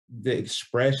the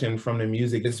expression from the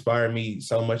music inspired me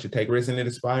so much to take risks, and it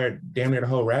inspired damn near the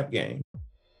whole rap game.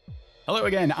 Hello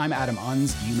again, I'm Adam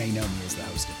Unz. You may know me as the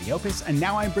host of The Opus, and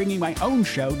now I'm bringing my own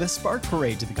show, The Spark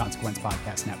Parade, to the Consequence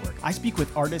Podcast Network. I speak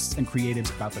with artists and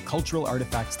creatives about the cultural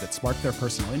artifacts that spark their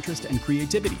personal interest and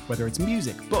creativity, whether it's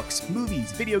music, books,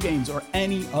 movies, video games, or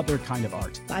any other kind of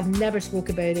art. I've never spoke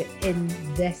about it in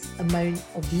this amount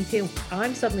of detail.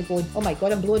 I'm suddenly going, oh my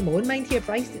God, I'm blowing my own mind here,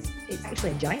 Christ. It's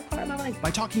actually a giant part of my life.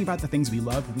 By talking about the things we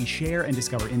love, we share and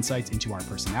discover insights into our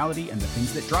personality and the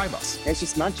things that drive us. It's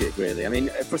just magic, really. I mean,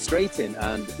 frustrating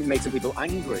and it makes some people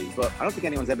angry, but I don't think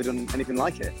anyone's ever done anything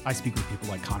like it. I speak with people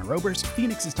like Conor Oberst,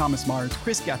 Phoenix's Thomas Mars,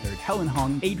 Chris Gethard, Helen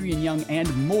Hong, Adrian Young,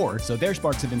 and more, so their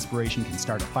sparks of inspiration can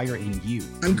start a fire in you.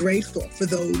 I'm grateful for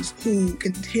those who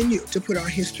continue to put our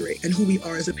history and who we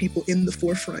are as a people in the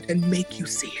forefront and make you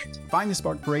see it. Find The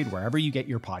Spark Parade wherever you get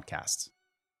your podcasts.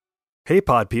 Hey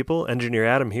pod people, Engineer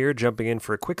Adam here, jumping in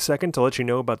for a quick second to let you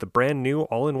know about the brand new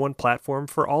all-in-one platform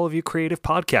for all of you creative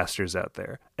podcasters out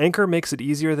there. Anchor makes it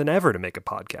easier than ever to make a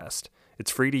podcast.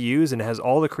 It's free to use and has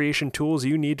all the creation tools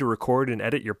you need to record and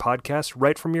edit your podcast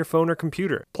right from your phone or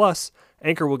computer. Plus,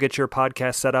 Anchor will get your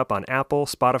podcast set up on Apple,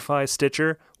 Spotify,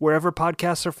 Stitcher, wherever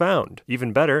podcasts are found.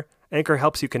 Even better, Anchor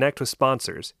helps you connect with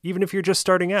sponsors, even if you're just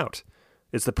starting out.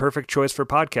 It's the perfect choice for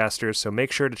podcasters, so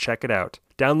make sure to check it out.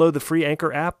 Download the free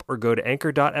Anchor app or go to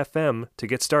anchor.fm to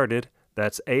get started.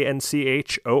 That's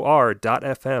ANCHOR.fm.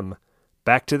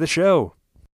 Back to the show.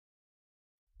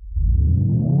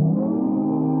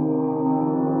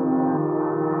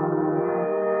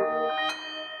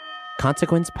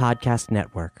 Consequence Podcast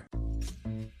Network.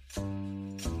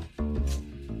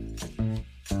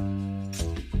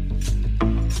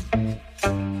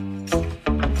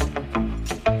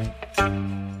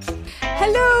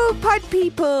 Hello, pod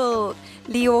people!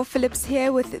 Lior Phillips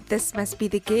here with This Must Be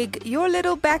the Gig, your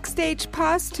little backstage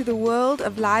pass to the world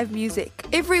of live music.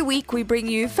 Every week we bring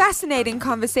you fascinating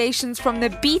conversations from the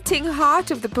beating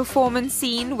heart of the performance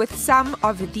scene with some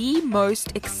of the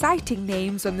most exciting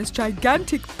names on this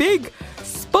gigantic, big,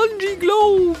 spongy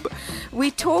globe.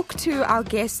 We talk to our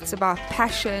guests about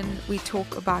passion, we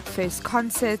talk about first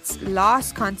concerts,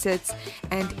 last concerts,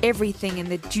 and everything in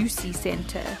the juicy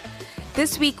center.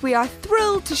 This week, we are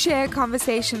thrilled to share a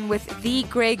conversation with the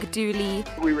Greg Dulli.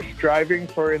 We were striving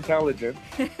for intelligence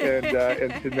and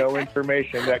to know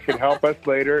information that could help us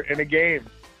later in a game.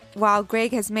 While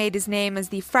Greg has made his name as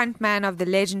the frontman of the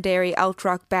legendary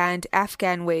alt-rock band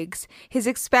Afghan Wigs, his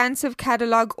expansive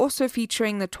catalogue, also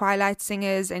featuring the Twilight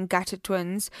Singers and Gutter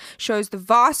Twins, shows the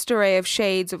vast array of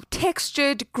shades of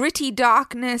textured, gritty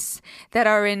darkness that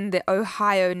are in the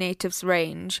Ohio natives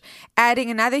range.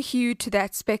 Adding another hue to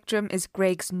that spectrum is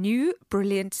Greg's new,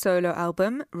 brilliant solo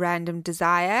album, Random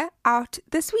Desire, out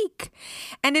this week.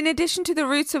 And in addition to the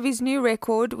roots of his new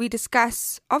record, we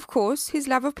discuss, of course, his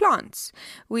love of plants.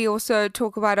 We also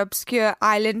talk about obscure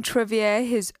island trivia,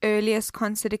 his earliest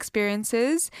concert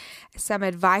experiences, some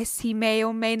advice he may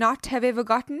or may not have ever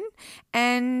gotten,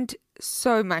 and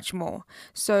so much more.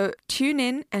 So tune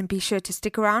in and be sure to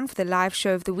stick around for the live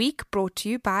show of the week, brought to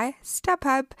you by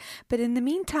StubHub. But in the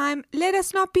meantime, let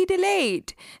us not be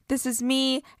delayed. This is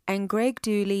me and Greg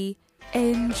Dulli.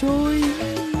 Enjoy!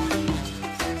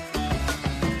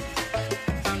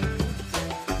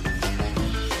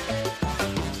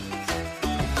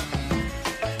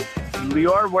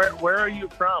 Lior, where are you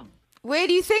from? Where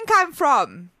do you think I'm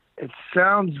from? It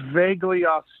sounds vaguely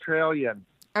Australian.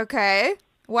 Okay.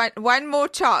 One more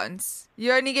chance.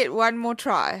 You only get one more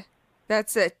try.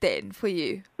 That's it then for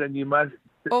you. Then you must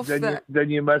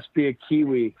be a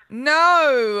Kiwi.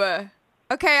 No.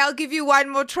 Okay, I'll give you one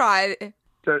more try.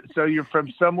 So you're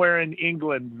from somewhere in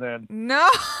England then? No.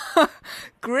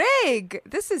 Greg,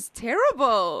 this is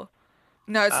terrible.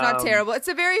 No, it's not terrible. It's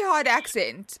a very hard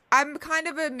accent. I'm kind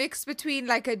of a mix between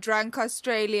like a drunk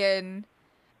Australian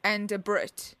and a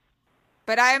Brit.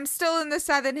 But I am still in the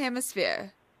Southern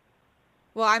Hemisphere.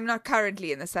 Well, I'm not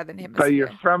currently in the Southern Hemisphere. So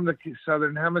you're from the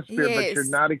Southern Hemisphere, yes. But you're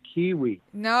not a Kiwi.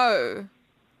 No.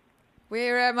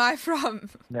 Where am I from?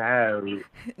 No.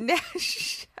 No,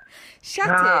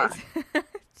 shut it.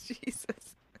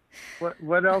 Jesus.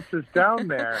 What else is down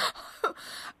there?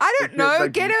 I don't know.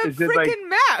 Get a freaking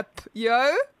map,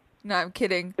 yo. No, I'm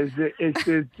kidding. Is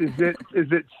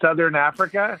it Southern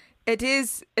Africa? It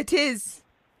is. Tis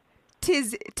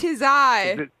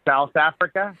I. Is it South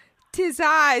Africa? Tis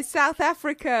I, South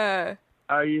Africa.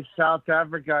 Are you South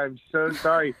Africa? I'm so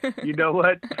sorry. You know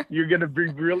what? You're gonna be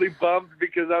really bummed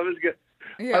because I was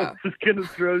gonna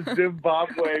throw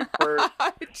Zimbabwe first.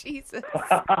 Jesus.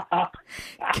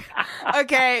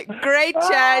 Okay, great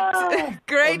chat.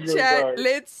 Great chat.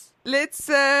 Sorry.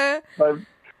 Let's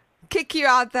Kick you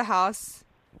out the house.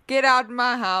 Get out of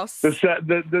my house. Thanks for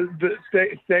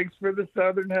the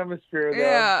Southern Hemisphere. Though.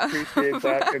 Yeah. Appreciate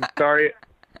that. And sorry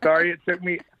it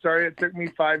took me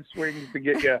 5 swings to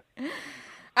get you.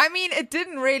 I mean, it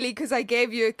didn't really because I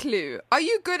gave you a clue. Are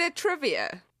you good at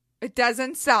trivia? It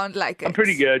doesn't sound like it. I'm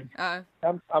pretty good. I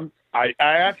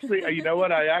actually, you know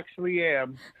what? I actually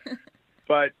am.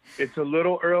 But it's a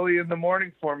little early in the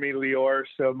morning for me, Lior.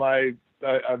 So I've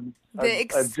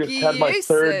just had my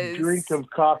 3rd drink of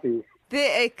coffee.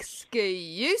 The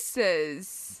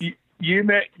excuses. You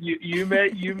may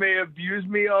abuse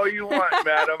me all you want,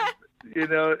 madam. You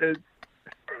know.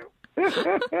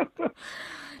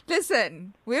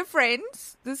 Listen, we're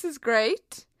friends. This is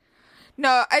great.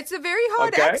 No, it's a very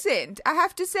hard accent. I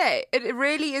have to say, it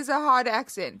really is a hard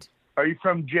accent. Are you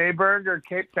from Jayburg or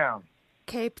Cape Town?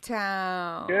 Cape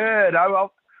Town. Good. I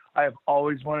have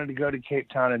always wanted to go to Cape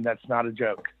Town, and that's not a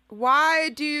joke.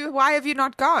 Why have you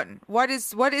not gone? What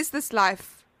is this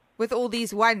life with all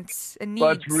these wants and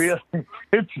needs? Well,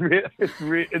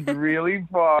 it's really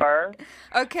far.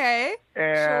 Okay.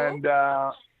 And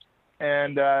sure.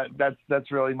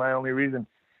 That's really my only reason.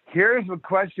 Here's a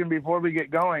question before we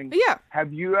get going. Yeah.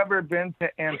 Have you ever been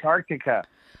to Antarctica?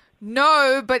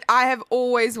 No, but I have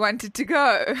always wanted to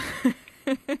go.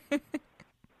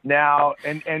 Now,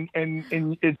 and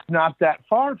it's not that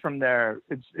far from there.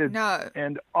 It's no.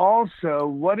 And also,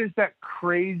 what is that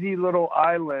crazy little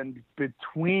island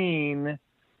between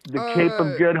the Cape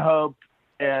of Good Hope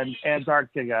and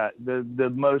Antarctica, the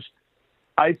most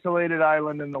isolated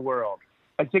island in the world?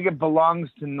 I think it belongs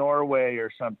to Norway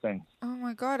or something. Oh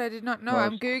my God, I did not know.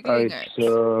 I'm Googling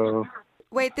it.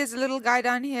 Wait, there's a little guy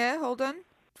down here. Hold on.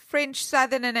 French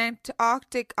Southern and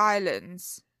Antarctic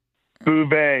Islands.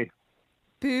 Bouvet.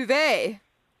 Bouvet.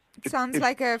 It sounds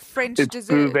like a French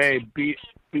dessert. Bouvet.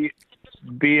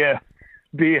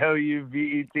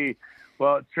 B-O-U-V-E-T.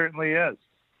 Well, it certainly is.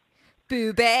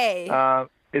 Bouvet.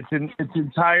 It's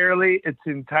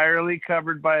entirely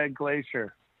covered by a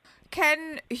glacier.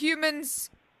 Can humans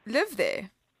live there?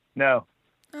 No.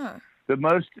 Oh. The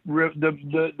most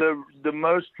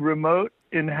remote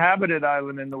inhabited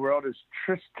island in the world is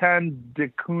Tristan da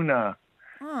Cunha.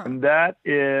 Oh. And that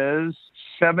is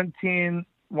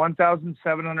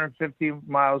 1,750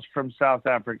 miles from South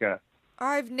Africa.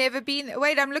 I've never been.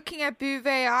 Wait, I'm looking at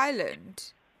Bouvet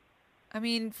Island. I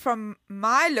mean, from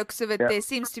my looks of it, there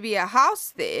seems to be a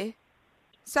house there.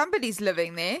 Somebody's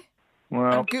living there.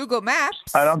 Well, on Google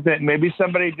Maps. I don't think maybe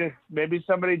somebody just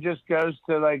goes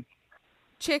to like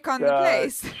check on the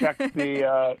place. check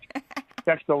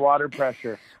the water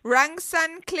pressure.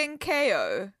 Rangsan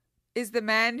Klinkeo is the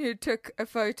man who took a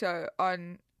photo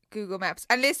on Google Maps.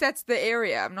 Unless that's the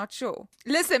area, I'm not sure.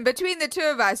 Listen, between the two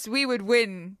of us, we would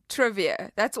win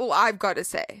trivia. That's all I've got to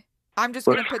say. I'm just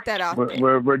going to put that out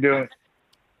there. We're doing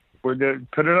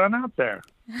put it on out there.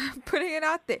 Putting it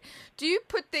out there. Do you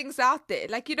put things out there?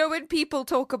 Like, you know, when people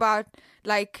talk about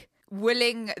like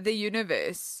willing the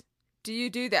universe, do you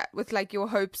do that with like your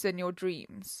hopes and your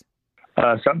dreams?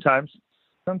 Sometimes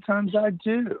I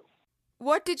do.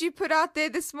 What did you put out there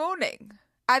this morning?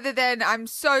 Other than I'm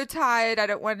so tired, I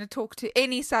don't want to talk to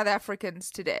any South Africans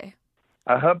today.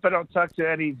 I hope I don't talk to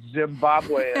any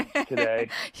Zimbabweans today.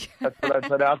 That's what I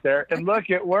put out there. And look,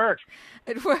 it worked.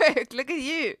 It worked. Look at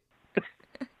you.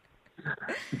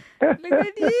 Look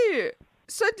at you.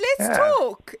 So let's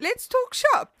talk. Let's talk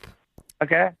shop.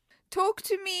 Okay. Talk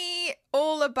to me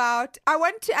all about, I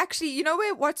want to actually, you know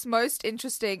what's most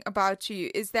interesting about you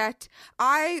is that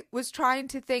I was trying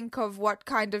to think of what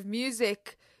kind of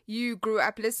music you grew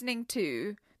up listening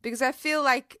to, because I feel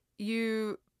like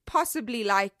you possibly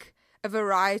like a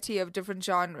variety of different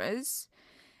genres.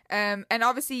 And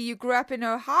obviously you grew up in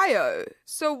Ohio.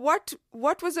 So what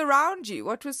was around you?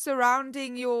 What was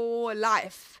surrounding your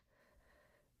life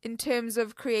in terms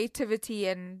of creativity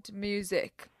and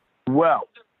music? Well,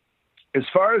 as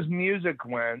far as music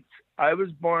went, I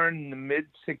was born in the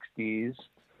mid-'60s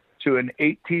to an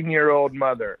 18-year-old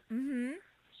mother. Mm-hmm.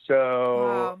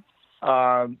 So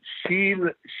she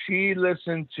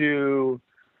listened to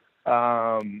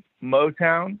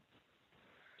Motown.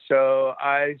 So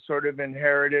I sort of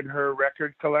inherited her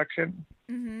record collection.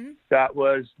 Mm-hmm. That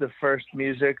was the first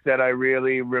music that I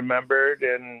really remembered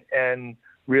and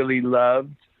really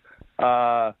loved.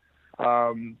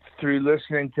 Through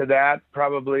listening to that,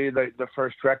 probably the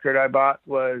first record I bought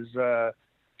was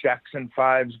Jackson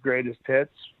 5's Greatest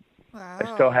Hits. Wow.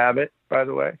 I still have it, by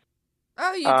the way.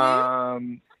 Oh, you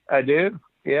do? I do,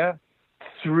 yeah.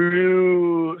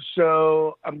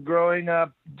 So I'm growing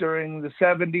up during the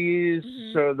 70s.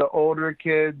 Mm-hmm. So the older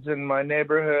kids in my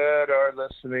neighborhood are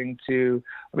listening to,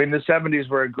 I mean, the 70s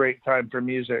were a great time for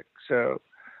music. So,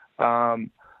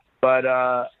 but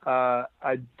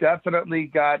I definitely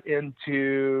got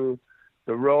into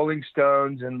the Rolling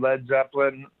Stones and Led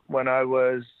Zeppelin when I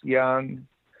was young.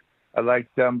 I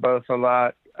liked them both a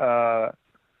lot.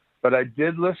 But I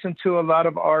did listen to a lot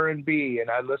of R&B, and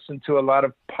I listened to a lot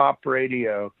of pop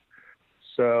radio.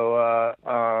 So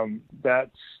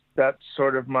that's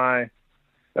sort of my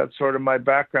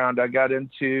background. I got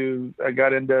into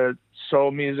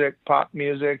soul music, pop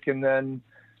music, and then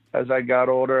as I got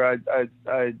older,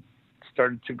 I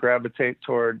started to gravitate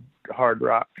toward hard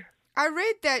rock. I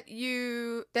read that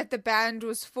the band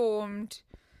was formed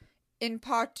in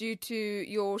part due to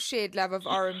your shared love of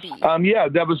R&B. Yeah,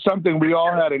 that was something we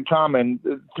all had in common.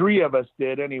 3 of us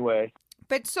did anyway.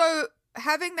 But so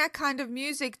having that kind of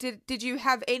music, did you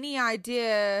have any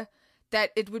idea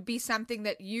that it would be something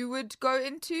that you would go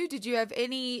into? Did you have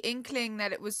any inkling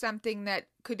that it was something that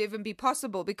could even be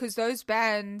possible? Because those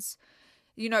bands,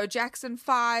 you know, Jackson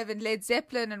 5 and Led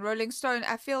Zeppelin and Rolling Stone,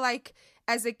 I feel like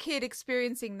as a kid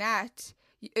experiencing that,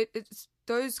 it's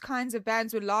those kinds of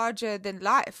bands were larger than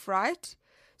life, right?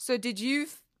 So did you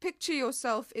picture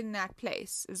yourself in that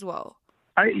place as well?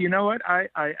 You know what? I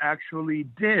actually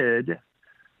did.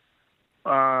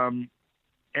 And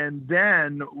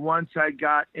then once I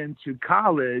got into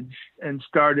college and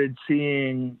started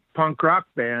seeing punk rock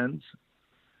bands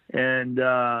and,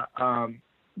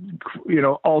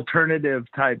 alternative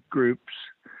type groups,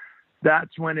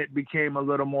 that's when it became a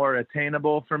little more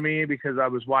attainable for me, because I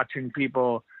was watching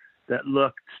people that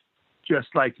looked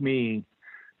just like me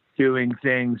doing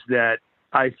things that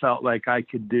I felt like I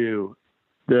could do.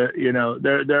 There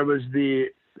was the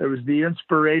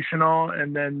inspirational,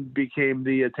 and then became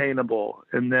the attainable,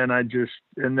 and then I just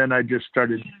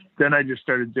started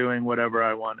doing whatever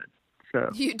I wanted.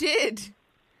 So you did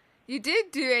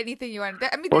do anything you wanted.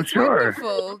 I mean, well, that's sure.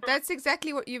 wonderful. That's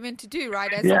exactly what you're meant to do,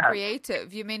 right? As a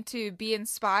creative, you're meant to be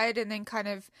inspired and then kind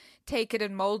of take it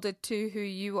and mold it to who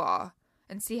you are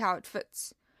and see how it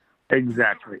fits.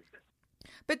 Exactly.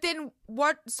 But then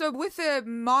so with a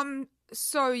mom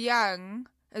so young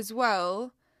as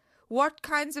well, what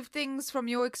kinds of things from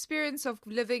your experience of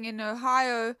living in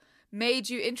Ohio made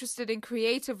you interested in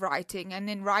creative writing and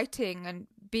in writing and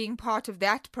being part of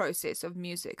that process of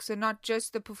music? So not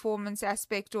just the performance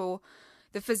aspect or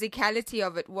the physicality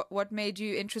of it. What made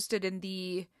you interested in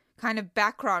the kind of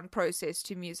background process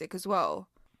to music as well?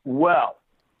 Well,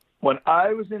 when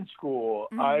I was in school,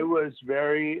 I was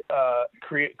very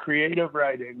creative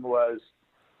writing was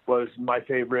my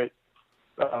favorite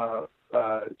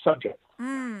subject.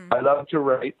 I love to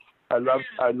write. I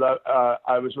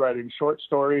was writing short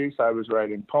stories. I was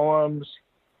writing poems.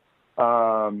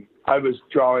 I was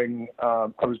drawing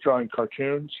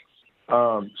cartoons.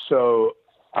 So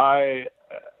I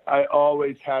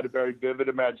always had a very vivid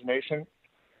imagination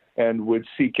and would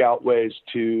seek out ways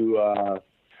to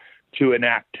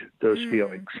enact those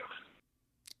feelings.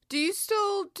 Do you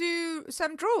still do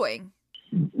some drawing?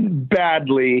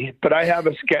 Badly, but I have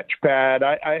a sketch pad.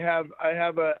 I have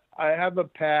a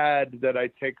pad that I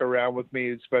take around with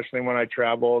me, especially when I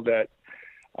travel, that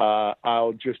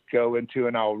I'll just go into,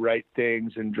 and I'll write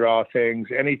things and draw things,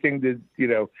 anything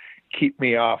to, keep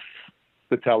me off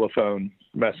the telephone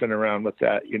messing around with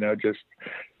that, just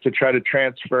to try to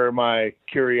transfer my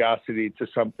curiosity to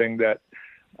something that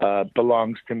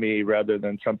belongs to me rather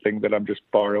than something that I'm just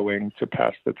borrowing to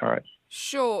pass the time.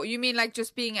 Sure. You mean like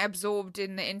just being absorbed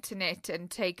in the internet and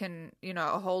taken,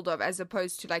 a hold of, as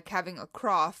opposed to like having a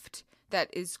craft that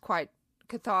is quite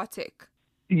cathartic.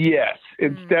 Yes.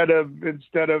 Instead of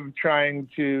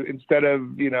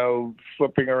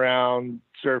flipping around,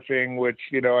 surfing, which,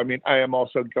 I am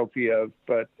also guilty of,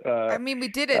 but, we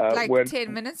did it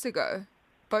 10 minutes ago,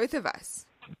 both of us.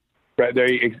 Right there,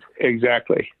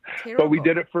 exactly. Terrible. But we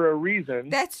did it for a reason.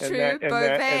 That's true. And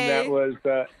that was,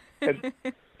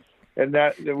 and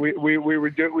that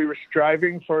we were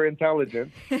striving for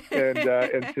intelligence and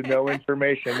to know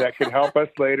information that could help us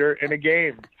later in a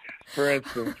game, for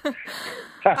instance.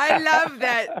 I love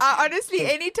that. Honestly,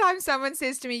 anytime someone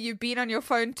says to me, "You've been on your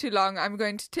phone too long," I'm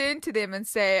going to turn to them and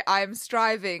say, "I'm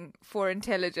striving for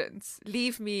intelligence.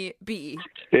 Leave me be."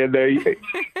 Yeah,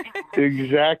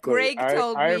 exactly. Greg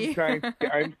told me.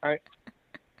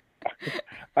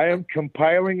 I am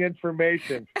compiling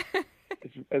information.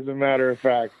 As a matter of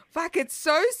fact. Fuck, it's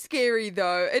so scary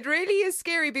though. It really is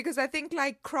scary, because I think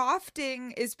like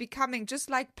crafting is becoming just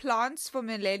like plants for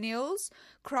millennials.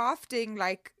 Crafting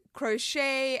like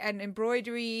crochet and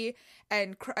embroidery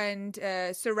and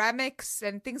ceramics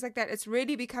and things like that. It's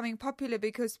really becoming popular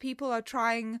because people are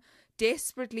trying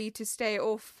desperately to stay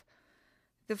off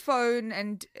the phone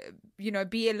and,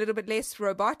 be a little bit less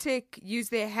robotic, use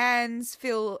their hands,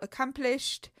 feel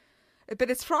accomplished. But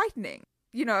it's frightening,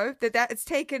 that it's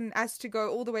taken us to go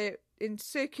all the way in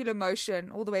circular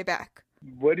motion all the way back.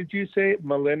 What did you say?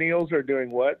 Millennials are doing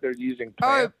what? They're using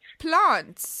plants? Oh,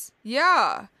 plants.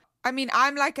 Yeah. I mean,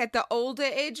 I'm like at the older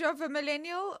edge of a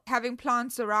millennial. Having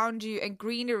plants around you and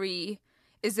greenery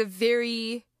is a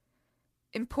very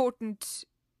important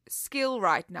skill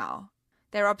right now.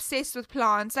 They're obsessed with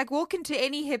plants. Like, walk into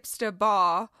any hipster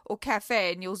bar or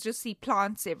cafe and you'll just see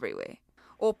plants everywhere.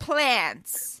 Or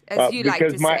plants, as you like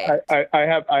to say.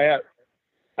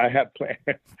 I have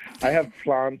plants. I have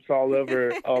plants all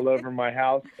over my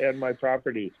house and my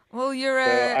property. Well, you're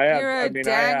a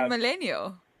dang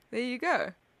millennial. There you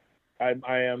go. I'm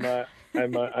a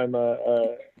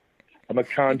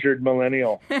conjured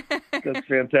millennial. That's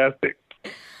fantastic.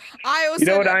 I also, you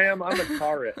know what I am? I'm a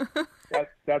carrot.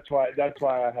 That's why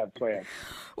I have plants.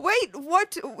 Wait,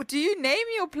 what do you name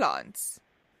your plants?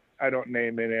 I don't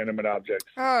name inanimate objects.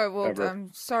 Oh, well, ever. I'm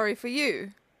sorry for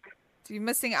you. You're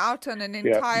missing out on an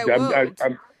entire world.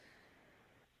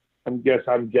 I'm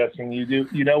guessing you do.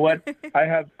 You know what? I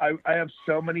have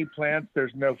so many plants.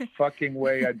 There's no fucking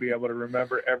way I'd be able to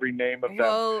remember every name of them.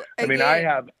 Well, again, I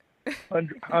have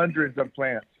hundreds of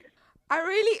plants.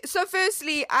 So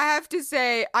firstly, I have to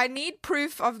say, I need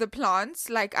proof of the plants.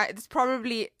 It's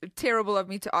probably terrible of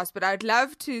me to ask, but I'd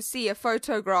love to see a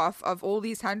photograph of all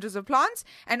these hundreds of plants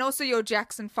and also your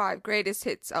Jackson 5 Greatest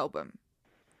Hits album.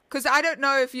 Because I don't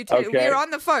know if we're on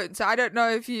the phone, so I don't know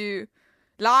if you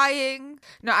lying.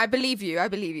 No, I believe you.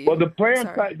 Well, the plants,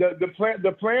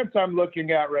 the plants I'm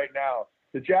looking at right now,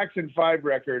 the Jackson 5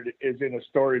 record is in a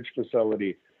storage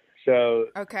facility. So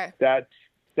okay.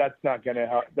 That's not going to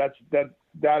help.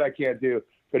 That I can't do.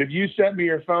 But if you sent me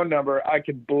your phone number, I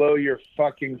could blow your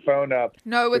fucking phone up.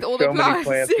 No, with all the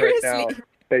plants. Seriously.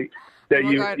 Right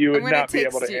now you would not be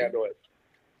able to handle it.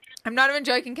 I'm not even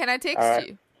joking. Can I text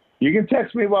you? You can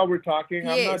text me while we're talking.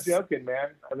 Yes. I'm not joking, man.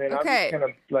 I mean, okay. I'm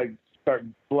just going to start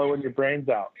blowing your brains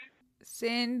out.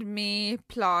 Send me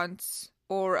plants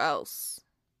or else.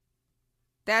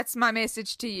 That's my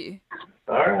message to you.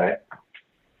 All right.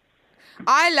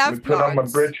 I love plants. Put on my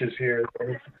britches here.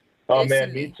 Oh,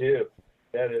 man, me too.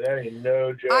 That ain't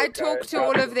no joke. I talk to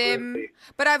all of them,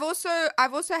 but I've also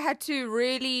had to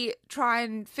really try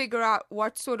and figure out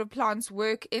what sort of plants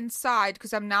work inside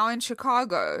because I'm now in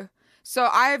Chicago. So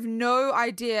I have no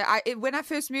idea. When I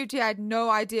first moved here, I had no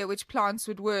idea which plants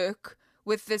would work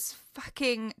with this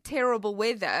fucking terrible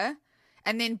weather,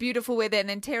 and then beautiful weather, and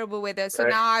then terrible weather. So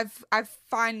now I've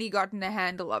finally gotten a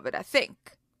handle of it. I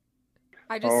think.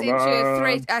 I just sent you a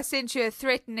threat. I sent you a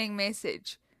threatening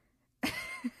message.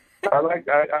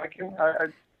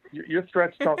 Your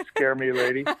threats don't scare me,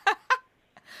 lady.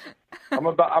 I'm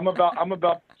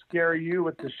about to scare you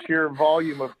with the sheer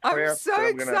volume of plants. I'm so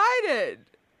excited.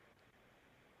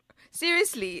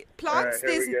 Seriously, plants.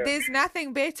 Right, there's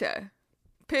nothing better,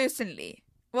 personally.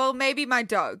 Well, maybe my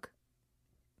dog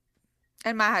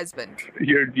and my husband.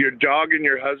 Your dog and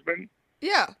your husband?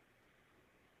 Yeah.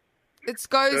 It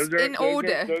goes in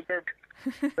order.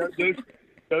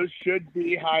 Those should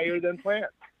be higher than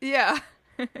plants. Yeah.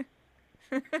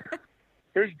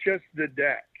 Here's just the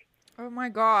deck. Oh my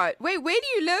God. Wait, where do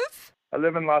you live? I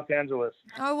live in Los Angeles.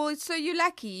 Oh, well, so you're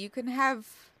lucky. You can have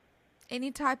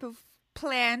any type of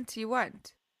plant you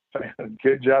want.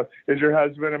 Good job. Is your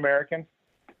husband American?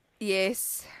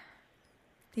 Yes,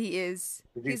 he is.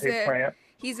 He's a plant?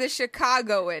 He's a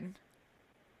Chicagoan.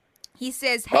 He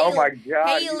says, "Oh my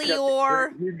God,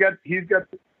 Haley-or." He's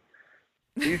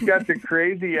got the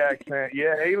crazy accent.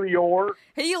 Yeah, Haley-or.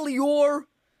 Haley-or.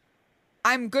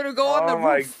 I'm gonna go on the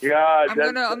roof. Oh my God! I'm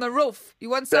gonna on the roof. You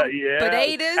want some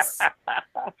potatoes?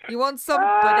 You want some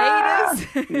potatoes?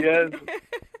 Yes.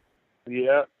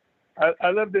 Yeah.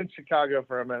 I lived in Chicago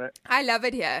for a minute. I love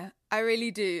it here. I really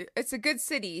do. It's a good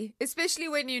city, especially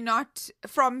when you're not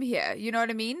from here. You know what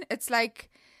I mean? It's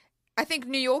like, I think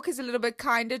New York is a little bit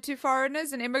kinder to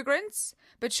foreigners and immigrants,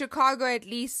 but Chicago, at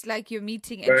least, like, you're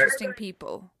meeting interesting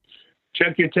people.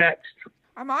 Check your text.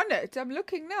 I'm on it. I'm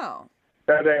looking now.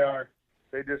 There they are.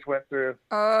 They just went through.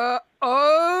 Oh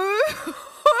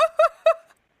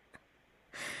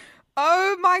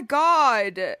my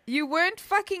God. You weren't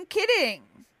fucking kidding.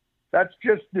 That's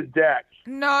just the deck.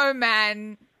 No,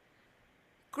 man.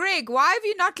 Greg, why have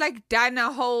you not done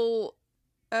a whole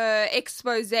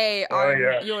expose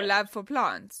on your love for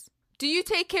plants? Do you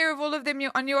take care of all of them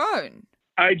on your own?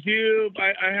 I do.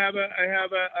 I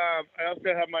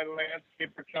also have my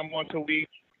landscaper come once a week,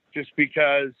 just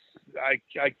because I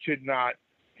could not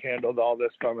handle all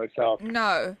this by myself.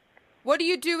 No. What do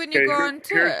you do when you go on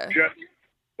tour?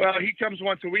 Well, he comes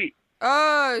once a week.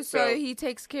 Oh, so he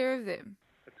takes care of them.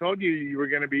 I told you were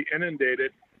going to be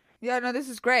inundated. Yeah, no, this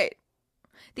is great.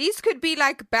 These could be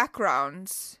like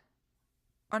backgrounds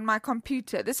on my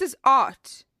computer. This is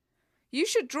art. You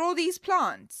should draw these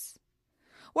plants.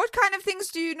 What kind of things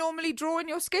do you normally draw in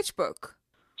your sketchbook?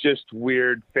 Just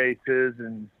weird faces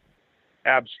and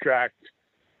abstract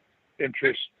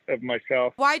interest of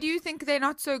myself. Why do you think they're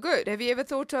not so good? Have you ever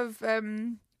thought of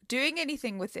doing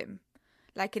anything with them?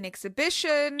 Like an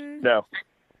exhibition? No.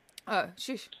 Oh,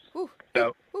 shush. Ooh.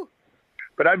 No. Ooh.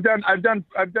 But I've done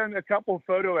a couple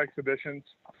photo exhibitions.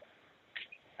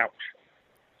 Ouch.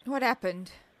 What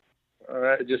happened?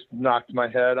 I just knocked my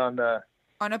head on the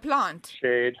On a plant?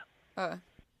 shade. Oh.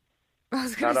 I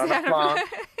was going Not to say on a plant.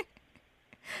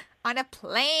 On a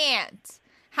plant.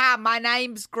 Hi, my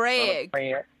name's Greg.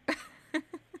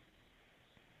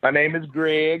 My name is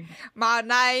Greg. My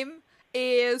name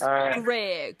is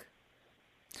Greg.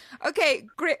 Okay,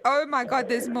 Greg. Oh my God,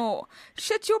 there's more.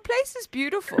 Shit, your place is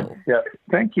beautiful. Yeah,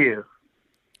 thank you.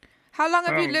 How long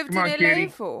have you lived in LA Katie.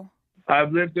 for?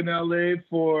 I've lived in LA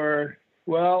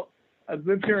I've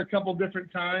lived here a couple different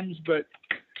times, but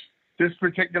this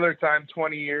particular time,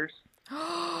 20 years.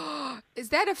 Is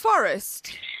that a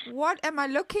forest? What am I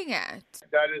looking at?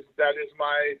 That's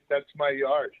my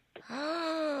yard.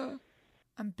 I'm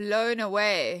blown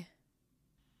away.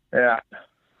 Yeah.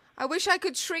 I wish I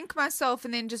could shrink myself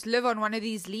and then just live on one of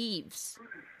these leaves.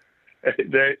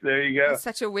 There you go. That's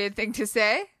such a weird thing to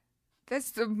say.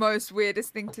 That's the most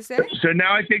weirdest thing to say. So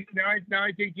now I think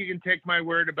you can take my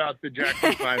word about the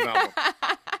Jackson 5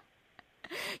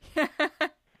 album.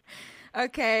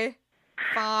 Okay,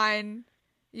 fine.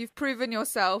 You've proven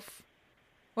yourself.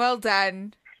 Well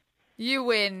done. You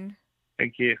win.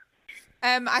 Thank you.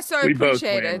 I so We both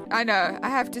appreciate it. win. I know. I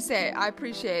have to say, I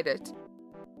appreciate it.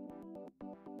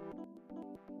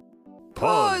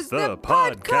 Pause the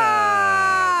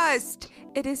podcast.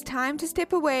 It is time to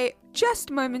step away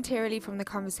just momentarily from the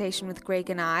conversation with Greg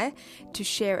and I to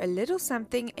share a little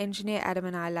something Engineer Adam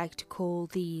and I like to call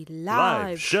the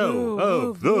live show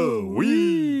of the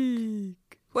week.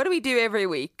 What do we do every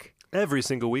week? Every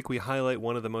single week, we highlight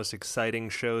one of the most exciting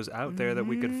shows out there that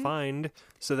we could find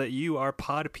so that you, our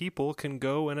pod people, can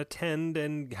go and attend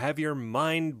and have your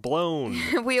mind blown.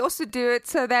 We also do it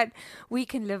so that we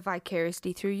can live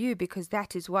vicariously through you, because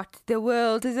that is what the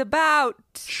world is about.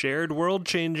 Shared world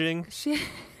changing. Shared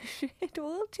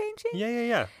world changing?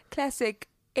 Yeah. Classic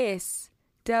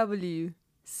SWC.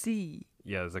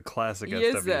 Yeah, it's a classic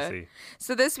Yes, SWC. sir.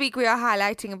 So this week we are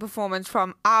highlighting a performance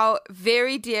from our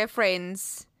very dear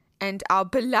friends and our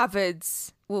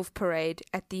beloveds, Wolf Parade,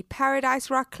 at the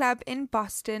Paradise Rock Club in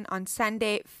Boston on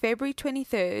Sunday, February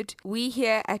 23rd. We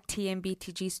here at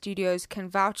TMBTG Studios can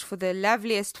vouch for the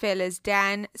loveliest fellas,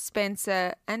 Dan,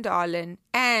 Spencer, and Arlen,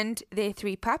 and their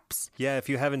 3 pups. Yeah, if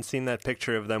you haven't seen that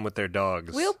picture of them with their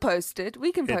dogs. We'll post it.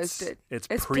 We can post it. It's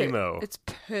primo. It's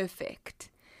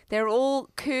perfect. They're all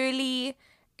curly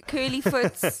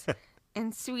foots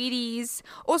and sweeties.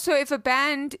 Also, if a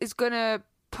band is going to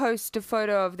post a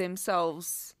photo of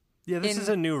themselves, yeah, this is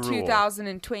a new rule.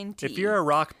 2020. If you're a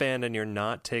rock band and you're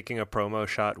not taking a promo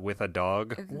shot with a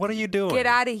dog, what are you doing? Get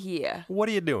out of here. What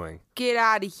are you doing? Get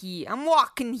out of here. I'm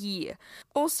walking here.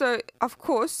 Also, of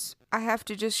course, I have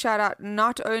to just shout out,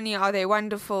 not only are they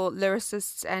wonderful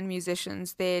lyricists and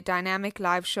musicians, their dynamic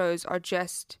live shows are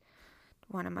just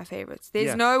one of my favorites.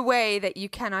 There's no way that you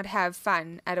cannot have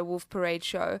fun at a Wolf Parade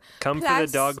show. Come for the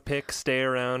dog pick, stay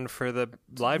around for the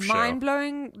live show.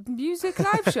 Mind-blowing music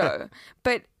live show.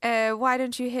 But why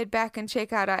don't you head back and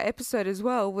check out our episode as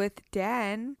well with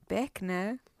Dan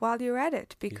Beckner while you're at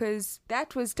it, because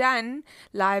that was done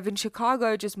live in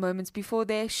Chicago just moments before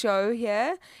their show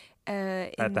here.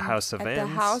 At the House of Vans. At the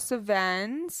House of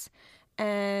Vans.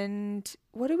 And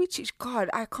what did we God,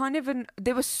 I can't even.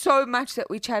 There was so much that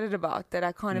we chatted about that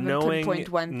I can't even pinpoint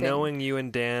one thing. Knowing you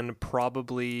and Dan,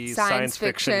 probably science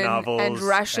fiction novels and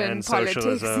Russian and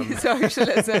politics,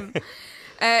 socialism.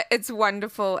 It's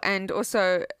wonderful, and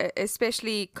also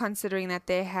especially considering that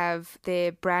they have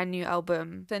their brand new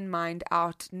album Thin Mind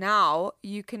out now,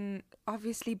 you can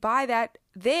obviously buy that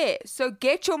there. So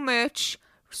get your merch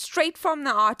straight from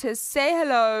the artist. Say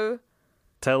hello.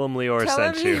 Tell him Lior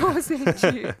sent you. Tell him Lior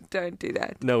sent you. Don't do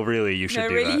that. No, really, you should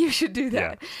do that. You should do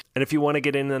that. Yeah. And if you want to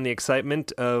get in on the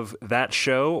excitement of that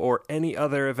show or any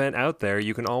other event out there,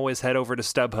 you can always head over to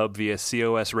StubHub via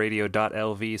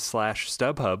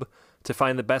cosradio.lv/StubHub. to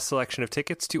find the best selection of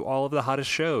tickets to all of the hottest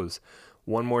shows.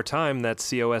 One more time, that's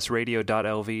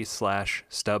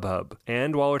cosradio.lv/StubHub.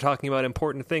 And while we're talking about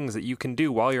important things that you can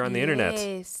do while you're on the internet,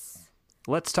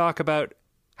 let's talk about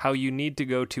how you need to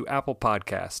go to Apple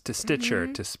Podcasts, to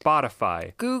Stitcher, to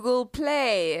Spotify, Google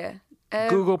Play.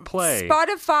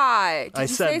 Spotify. Did you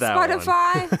say that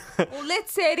Spotify? Well,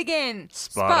 let's say it again.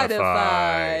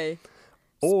 Spotify.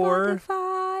 Or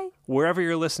wherever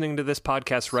you're listening to this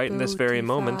podcast right in this very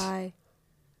moment,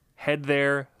 head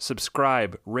there,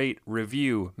 subscribe, rate,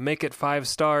 review, make it 5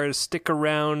 stars, stick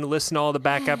around, listen to all the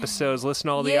back episodes, listen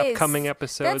to all the upcoming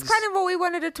episodes. That's kind of what we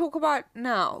wanted to talk about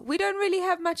now. We don't really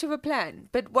have much of a plan,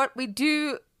 but what we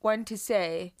do want to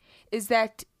say is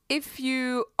that if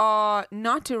you are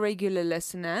not a regular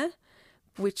listener,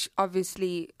 which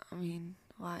obviously, I mean,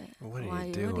 why are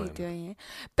you doing it?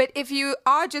 But if you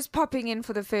are just popping in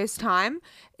for the first time,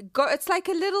 it's like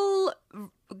a little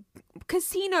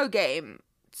casino game.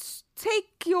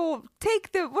 Take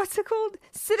the, what's it called?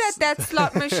 Sit at that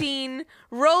slot machine,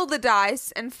 roll the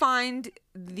dice, and find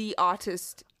the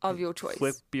artist of your choice.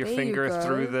 Flip your finger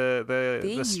through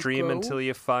the stream until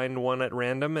you find one at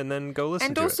random, and then go listen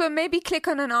to it. And also maybe click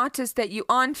on an artist that you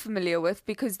aren't familiar with,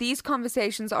 because these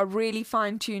conversations are really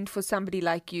fine-tuned for somebody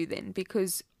like you then,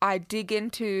 because I dig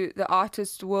into the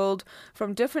artist world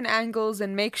from different angles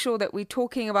and make sure that we're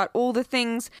talking about all the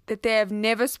things that they have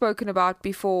never spoken about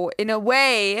before in a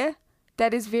way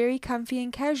that is very comfy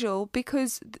and casual,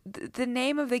 because the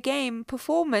name of the game,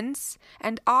 performance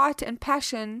and art and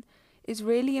passion, is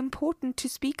really important to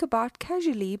speak about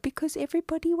casually because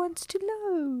everybody wants to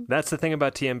know. That's the thing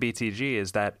about TMBTG,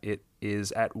 is that it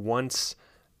is at once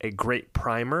a great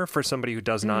primer for somebody who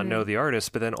does not know the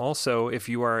artist, but then also if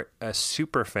you are a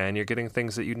super fan, you're getting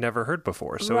things that you'd never heard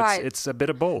before. So it's a bit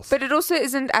of both. But it also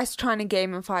isn't us trying to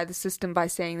gamify the system by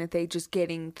saying that they're just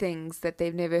getting things that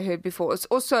they've never heard before. It's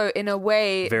also in a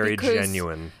way very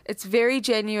genuine. It's very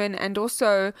genuine, and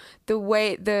also the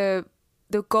way the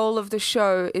goal of the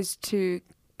show is to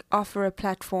offer a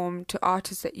platform to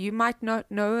artists that you might not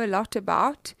know a lot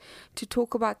about, to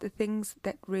talk about the things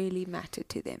that really matter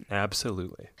to them.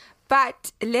 Absolutely.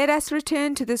 But let us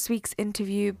return to this week's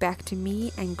interview, back to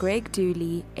me and Greg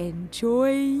Dooley.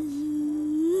 Enjoy.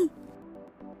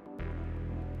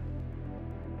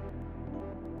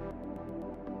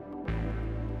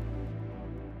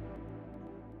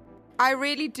 I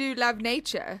really do love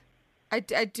nature. I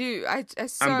do. I'm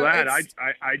glad.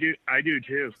 I do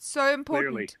too. So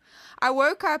important. Clearly. I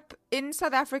woke up in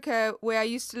South Africa where I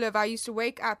used to live. I used to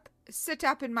wake up, sit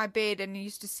up in my bed, and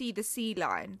used to see the sea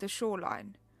line, the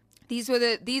shoreline. These were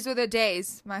the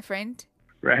days, my friend.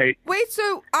 Right. Wait,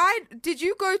 so did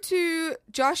you go to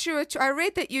Joshua? I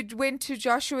read that you went to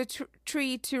Joshua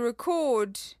Tree to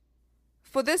record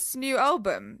for this new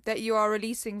album that you are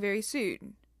releasing very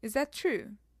soon. Is that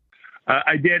true?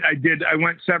 I did. I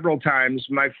went several times.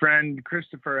 My friend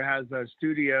Christopher has a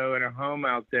studio and a home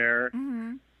out there.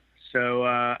 Mm-hmm. So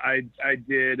I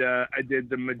did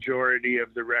the majority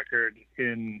of the record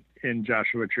in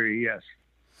Joshua Tree. Yes.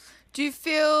 Do you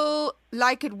feel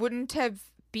like it wouldn't have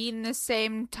been the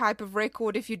same type of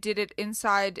record if you did it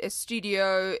inside a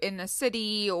studio in a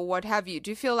city or what have you?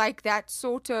 Do you feel like that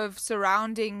sort of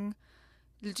surrounding,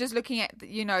 just looking at,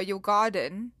 your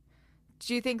garden,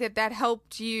 do you think that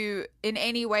helped you in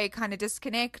any way kind of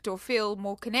disconnect or feel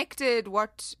more connected?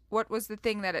 What was the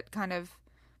thing that it kind of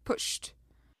pushed?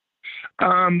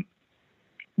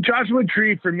 Joshua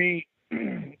Tree for me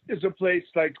is a place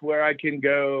like where I can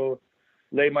go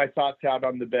lay my thoughts out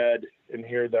on the bed and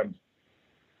hear them.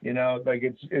 Like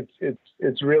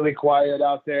it's really quiet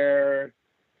out there.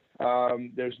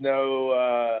 There's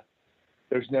no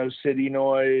city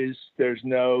noise. There's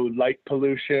no light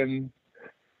pollution.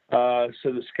 So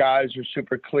the skies are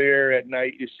super clear at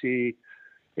night. You see,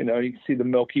 you can see the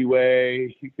Milky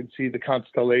Way. You can see the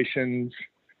constellations.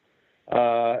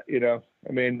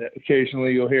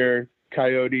 Occasionally you'll hear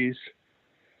coyotes.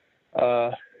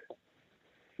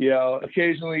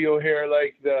 Occasionally you'll hear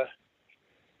like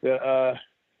the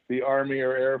Army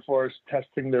or Air Force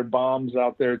testing their bombs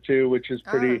out there too, which is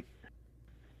pretty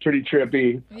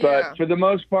trippy. Yeah. But for the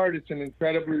most part, it's an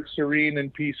incredibly serene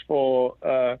and peaceful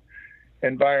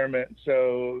environment.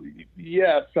 So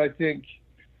yes, I think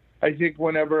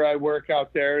whenever I work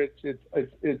out there,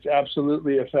 it's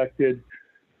absolutely affected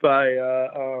by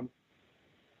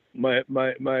my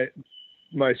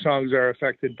songs are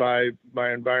affected by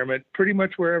my environment pretty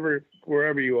much wherever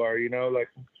you are.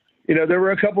 There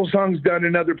were a couple songs done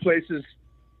in other places,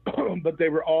 but they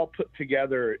were all put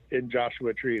together in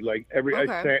Joshua Tree. Like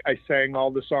I sang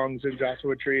all the songs in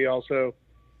Joshua Tree also.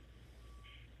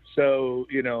 So,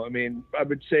 you know, I mean, I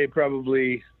would say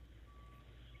probably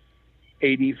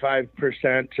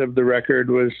 85% of the record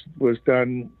was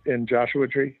done in Joshua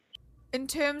Tree. In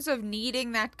terms of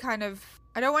needing that kind of,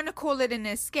 I don't want to call it an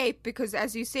escape, because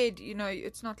as you said, you know,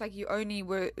 it's not like you only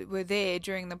were there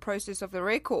during the process of the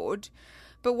record,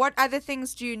 but what other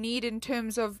things do you need in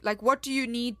terms of, like, what do you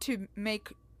need to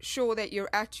make sure that you're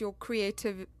at your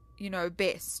creative, you know,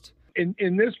 best?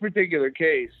 In this particular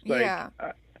case, like, yeah.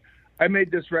 I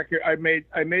made this record. I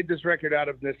made this record out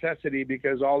of necessity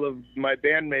because all of my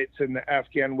bandmates in the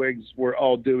Afghan Wigs were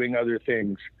all doing other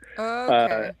things.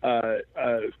 Okay.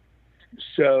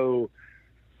 So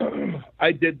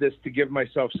I did this to give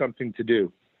myself something to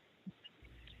do.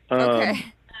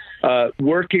 Okay.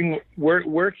 Working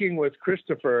with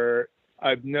Christopher,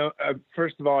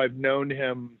 first of all, I've known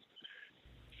him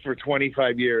for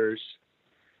 25 years.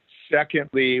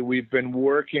 Secondly, we've been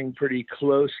working pretty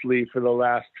closely for the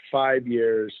last 5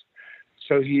 years.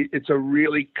 So it's a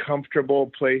really comfortable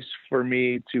place for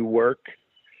me to work.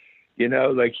 You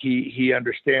know, like he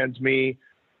understands me.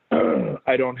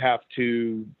 I don't have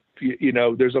to, you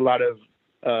know, there's a lot of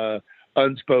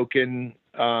unspoken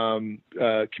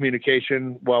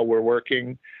communication while we're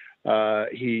working.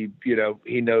 He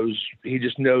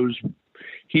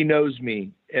knows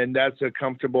me, and that's a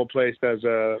comfortable place as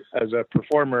a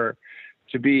performer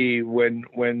to be when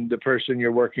the person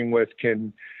you're working with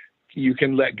you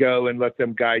can let go and let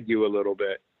them guide you a little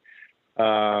bit.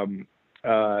 And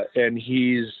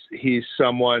he's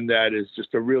someone that is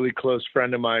just a really close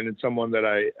friend of mine, and someone that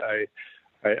I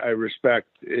respect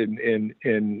in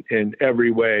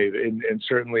every way, and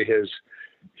certainly his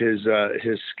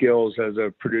skills as a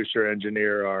producer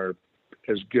engineer are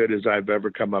as good as I've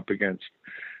ever come up against.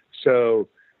 So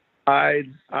I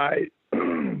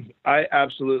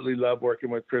absolutely love working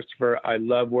with Christopher. I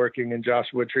love working in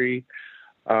Joshua Tree.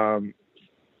 And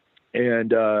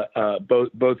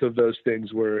both of those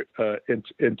things were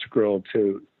integral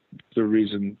to the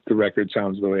reason the record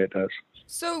sounds the way it does.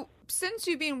 So since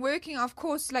you've been working, of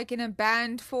course, like in a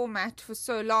band format for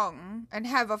so long, and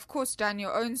have, of course, done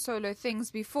your own solo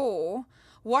things before,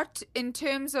 what, in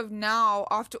terms of now,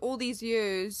 after all these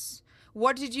years,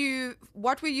 what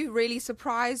were you really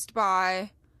surprised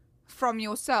by from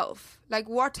yourself? Like,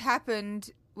 what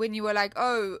happened when you were like,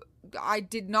 oh, I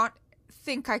did not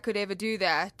think I could ever do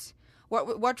that?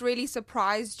 What really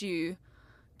surprised you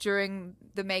during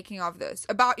the making of this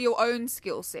about your own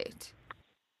skill set?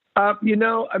 You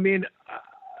know, I mean,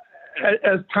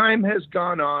 as time has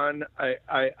gone on,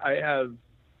 I have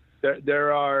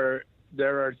there are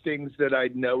things that I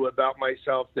know about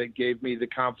myself that gave me the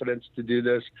confidence to do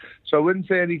this. So I wouldn't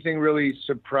say anything really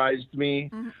surprised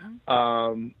me.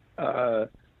 Mm-hmm.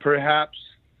 Perhaps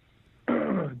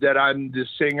that I'm the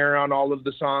singer on all of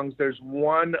the songs. There's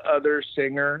one other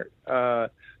singer.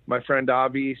 My friend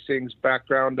Avi sings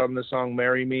background on the song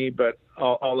Marry Me, but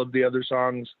all of the other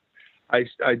songs, I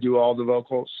do all the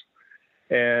vocals.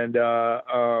 And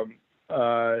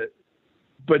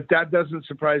but that doesn't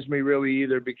surprise me really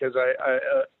either, because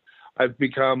I've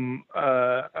become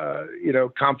you know,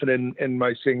 confident in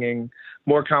my singing,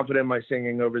 more confident in my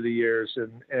singing over the years,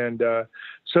 and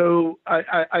so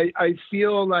I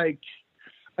feel like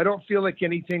I don't feel like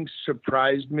anything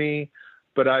surprised me,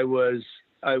 but I was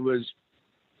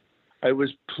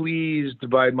pleased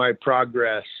by my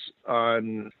progress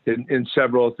in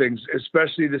several things,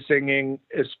 especially the singing,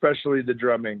 especially the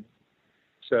drumming.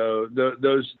 So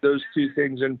those two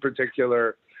things in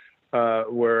particular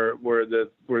were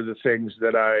the things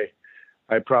that I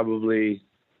probably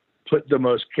put the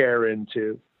most care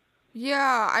into.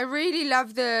 Yeah, I really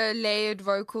love the layered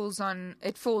vocals on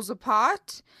It Falls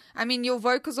Apart. I mean, your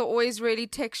vocals are always really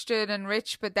textured and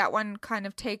rich, but that one kind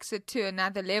of takes it to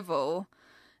another level.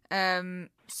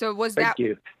 So was that... Thank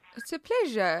you. It's a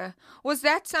pleasure. Was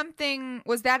that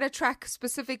a track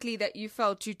specifically that you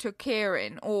felt you took care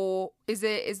in? Or is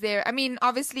there, I mean,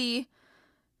 obviously,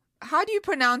 how do you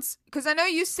pronounce, because I know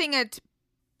you sing it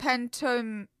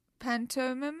pantomima?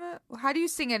 How do you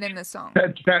sing it in the song?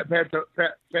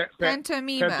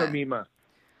 Pantomima.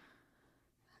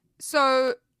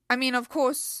 So, I mean, of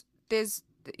course, there's,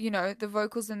 you know, the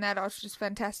vocals in that are just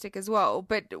fantastic as well.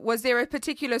 But was there a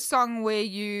particular song where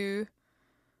you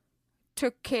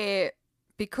took care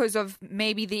because of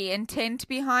maybe the intent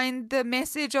behind the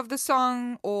message of the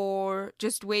song, or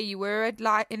just where you were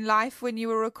in life when you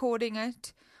were recording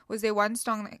it? Was there one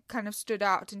song that kind of stood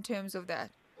out in terms of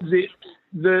that?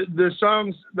 The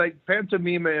songs, like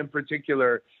Pantomima in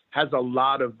particular, has a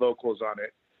lot of vocals on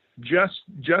it. Just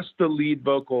the lead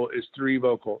vocal is 3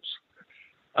 vocals.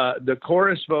 The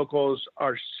chorus vocals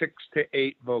are 6 to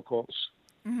 8 vocals.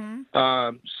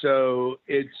 So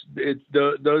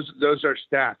those are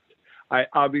stacked. I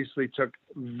obviously took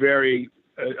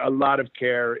a lot of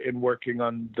care in working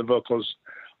on the vocals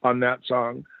on that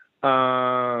song.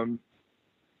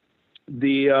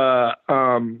 The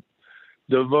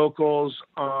vocals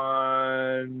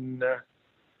on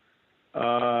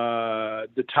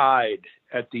The Tide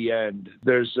at the end.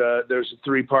 There's a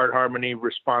 3-part harmony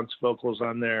response vocals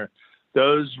on there.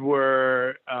 Those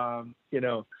were,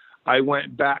 I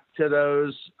went back to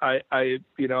those. I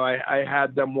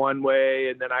had them one way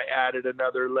and then I added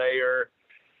another layer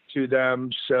to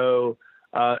them. So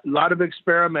a lot of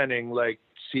experimenting, like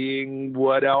seeing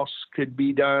what else could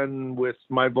be done with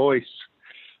my voice,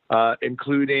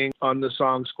 including on the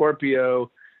song Scorpio.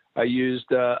 I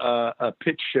used a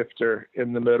pitch shifter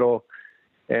in the middle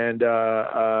and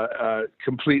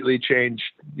completely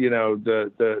changed,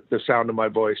 the sound of my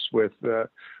voice with a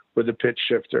pitch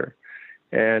shifter.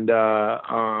 And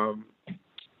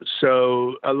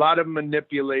so a lot of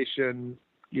manipulation,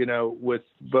 with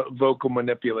vocal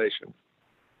manipulation.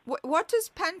 What does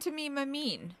pantomima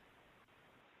mean?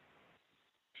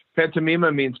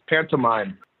 Pantomima means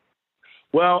pantomime.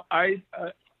 Well,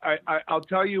 I'll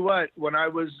tell you what. When I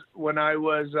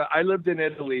lived in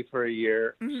Italy for a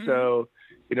year, so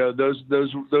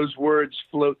those words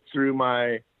float through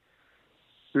my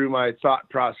thought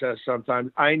process.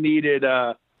 Sometimes I needed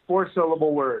a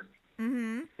 4-syllable word,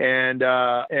 and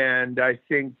I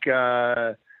think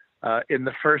in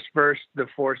the first verse the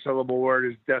 4-syllable word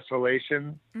is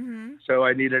desolation. So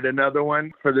I needed another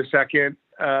one for the second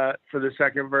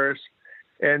verse,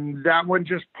 and that one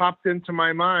just popped into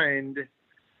my mind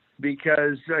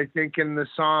because I think in the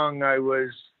song I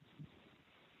was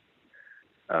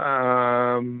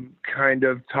kind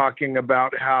of talking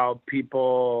about how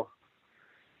people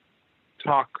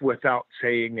talk without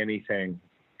saying anything,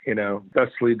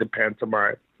 thusly the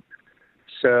pantomime.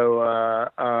 So,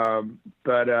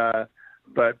 but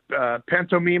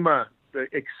pantomima, the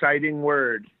exciting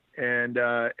word, and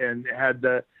had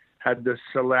the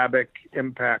syllabic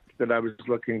impact that I was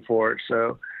looking for.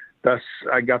 So, thus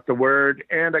I got the word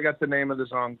and I got the name of the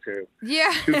song too.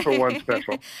 Yeah, 2 for 1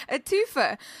 special. A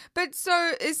twofer. But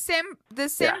so is the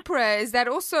sempre? Is that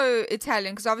also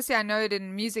Italian? Because obviously I know it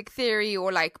in music theory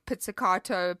or like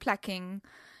pizzicato, plucking.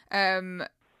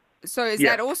 So is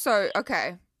that also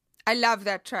okay? I love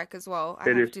that track as well. I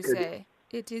have to say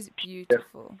it is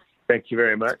beautiful. Thank you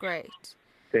very much. It's great.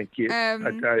 Thank you. I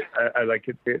like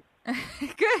it too.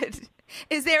 Good.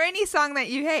 Is there any song that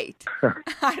you hate?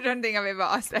 I don't think I've ever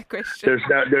asked that question.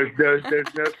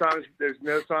 There's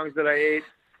no songs that I hate.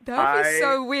 That would be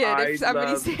so weird if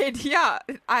somebody said, "Yeah,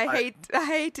 I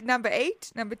hate number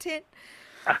 8, number 10."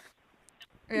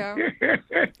 Yeah.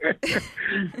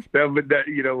 that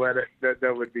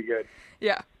would be good.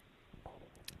 Yeah.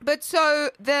 But so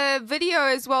the video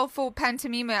as well for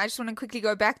Pantomima, I just want to quickly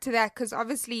go back to that because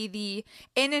obviously the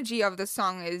energy of the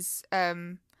song is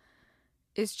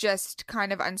just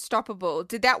kind of unstoppable.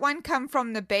 Did that one come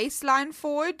from the bass line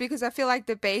forward? Because I feel like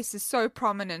the bass is so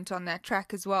prominent on that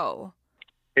track as well.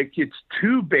 It's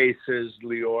 2 basses,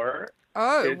 Lior.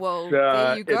 Oh, well,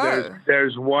 there you go.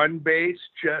 There's one bass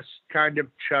just kind of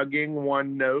chugging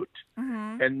one note,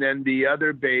 and then the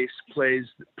other bass plays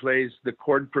the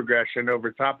chord progression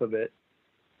over top of it.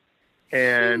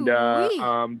 And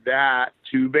that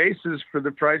 2 basses for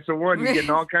the price of 1. You're getting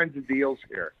all kinds of deals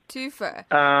here. Twofer.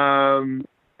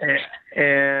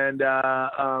 And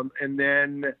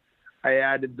then I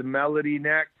added the melody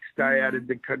next. I added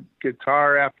the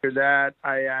guitar after that.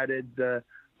 I added the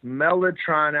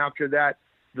mellotron after that.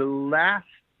 The last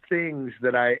things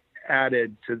that I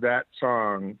added to that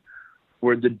song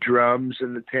were the drums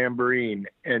and the tambourine,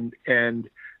 and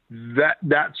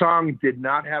that song did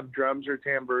not have drums or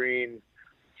tambourine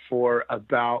for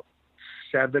about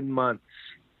 7 months.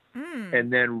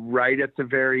 And then right at the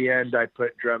very end I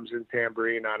put drums and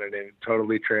tambourine on it and it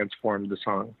totally transformed the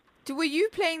song. Were you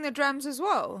playing the drums as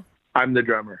well? I'm the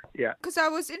drummer, yeah. Because I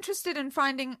was interested in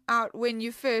finding out when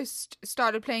you first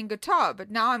started playing guitar, but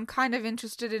now I'm kind of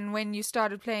interested in when you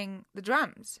started playing the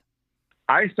drums.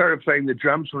 I started playing the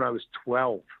drums when I was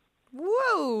 12.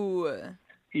 Whoa!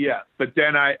 Yeah, but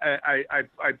then I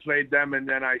played them and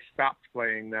then I stopped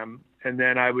playing them. And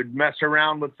then I would mess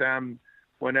around with them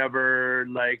whenever,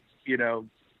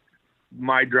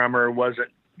 my drummer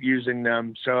wasn't using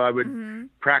them. So I would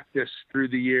practice through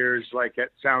the years, like at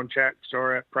sound checks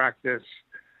or at practice.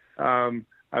 I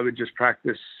would just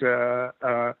practice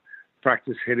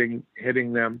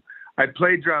hitting them. I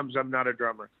play drums. I'm not a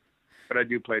drummer, but I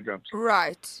do play drums.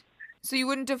 Right. So you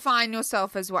wouldn't define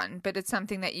yourself as one, but it's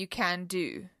something that you can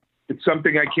do. It's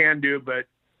something I can do, but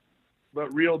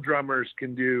real drummers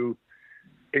can do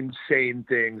insane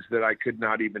things that I could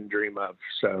not even dream of.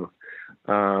 So,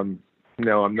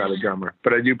 no, I'm not a drummer,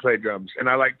 but I do play drums, and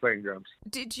I like playing drums.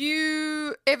 Did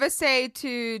you ever say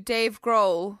to Dave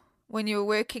Grohl when you were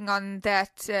working on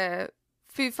that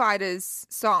Foo Fighters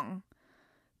song,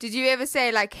 did you ever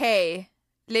say like, hey,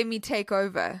 let me take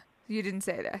over? You didn't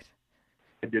say that.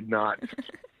 I did not.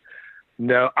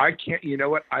 No, I can't. You know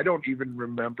what? I don't even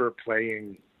remember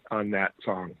playing on that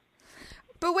song.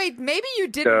 But wait, maybe you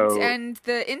didn't, and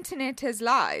the internet has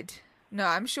lied. No,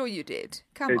 I'm sure you did.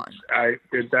 Come on.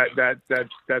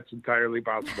 That's entirely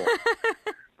possible.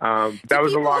 That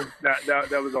was a long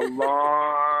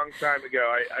time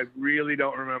ago. I really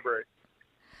don't remember it.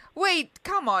 Wait,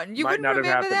 come on. You Might wouldn't not have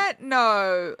remember happened. that?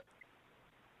 No.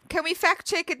 Can we fact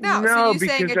check it now? No, so you're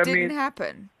saying because, it didn't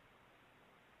happen.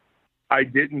 I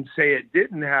didn't say it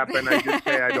didn't happen. I just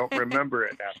say I don't remember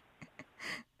it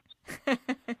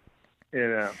happening. You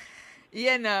know.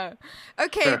 Yeah, no.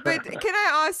 Okay, but can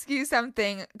I ask you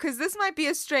something? Because this might be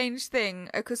a strange thing,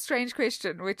 a strange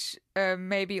question, which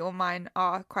maybe all mine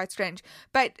are quite strange.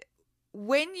 But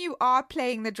when you are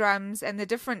playing the drums and the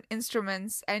different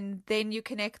instruments and then you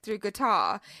connect through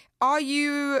guitar,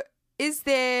 is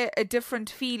there a different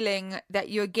feeling that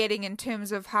you're getting in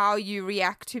terms of how you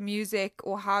react to music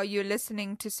or how you're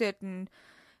listening to certain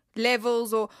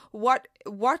levels, or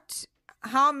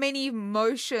how many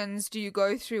motions do you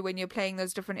go through when you're playing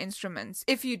those different instruments,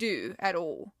 if you do at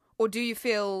all? Or do you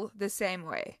feel the same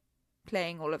way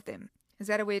playing all of them? Is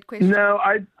that a weird question? No,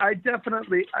 I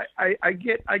definitely I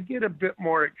get a bit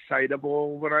more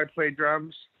excitable when I play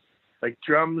drums. Like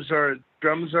drums are a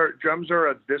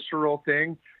visceral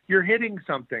thing. You're hitting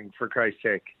something, for Christ's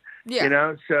sake. Yeah. You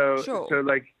know, so Sure. so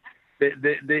like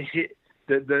the hit,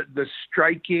 the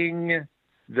striking,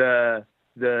 the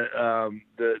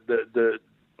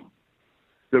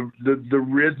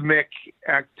rhythmic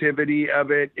activity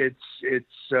of it, it's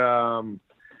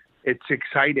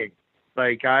exciting.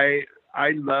 Like I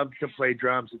love to play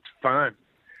drums. It's fun.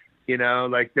 You know,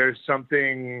 like there's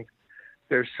something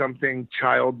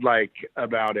childlike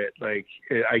about it. Like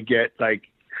I get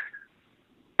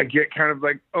kind of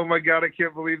like, oh my God, I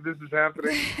can't believe this is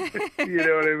happening. You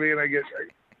know what I mean?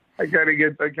 I kind of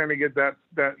get that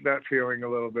feeling a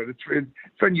little bit. It's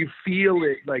fun. You feel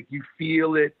it, you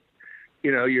feel it.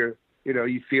 You know, you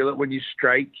feel it when you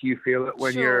strike. You feel it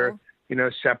when Sure.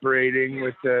 you're, separating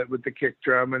with the kick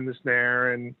drum and the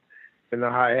snare and the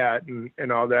hi-hat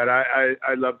and all that.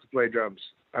 I love to play drums.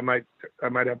 I might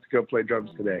have to go play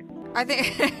drums today. I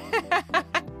think.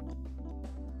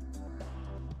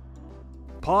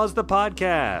 Pause the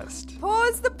podcast.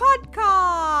 Pause the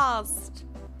podcast.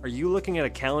 Are you looking at a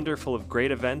calendar full of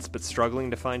great events but struggling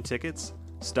to find tickets?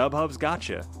 StubHub's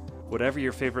gotcha. Whatever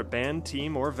your favorite band,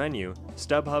 team, or venue,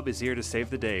 StubHub is here to save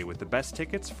the day with the best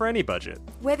tickets for any budget.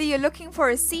 Whether you're looking for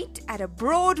a seat at a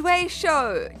Broadway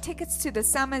show, tickets to the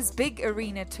summer's big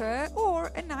arena tour,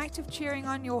 or a night of cheering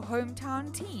on your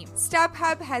hometown team,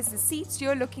 StubHub has the seats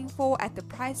you're looking for at the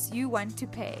price you want to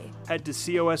pay. Head to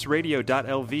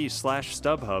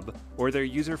cosradio.lv/StubHub or their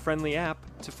user-friendly app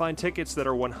to find tickets that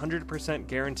are 100%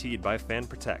 guaranteed by Fan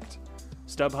Protect.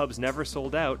 StubHub's never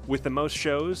sold out, with the most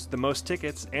shows, the most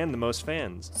tickets, and the most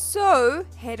fans. So,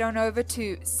 head on over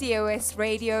to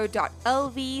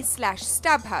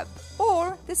cosradio.lv/StubHub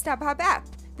or the StubHub app.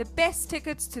 The best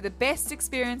tickets to the best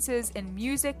experiences in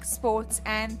music, sports,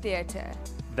 and theater.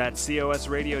 That's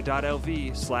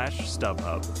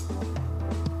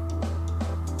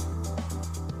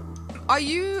cosradio.lv/StubHub. Are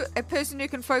you a person who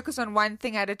can focus on one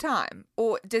thing at a time?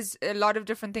 Or does a lot of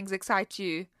different things excite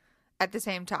you at the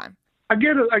same time? I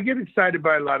get excited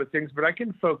by a lot of things, but I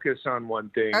can focus on one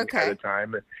thing at a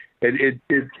time. It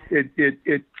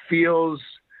feels,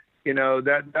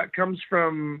 that comes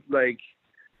from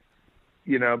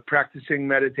practicing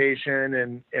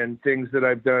meditation and things that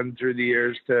I've done through the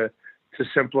years to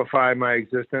simplify my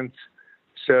existence.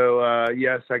 So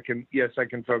yes, I can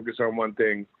focus on one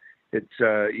thing. It's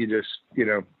you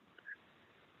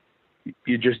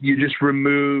just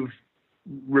remove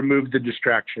the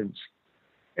distractions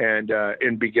and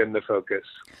begin the focus.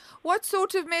 What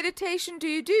sort of meditation do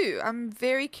you do? I'm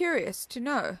very curious to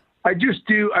know. I do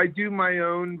my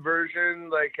own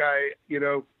version. I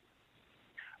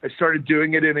started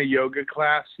doing it in a yoga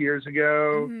class years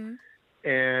ago. Mm-hmm.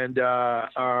 And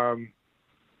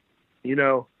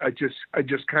I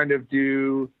just kind of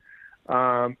do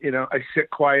I sit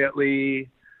quietly,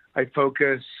 I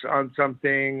focus on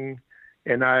something,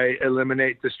 and I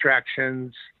eliminate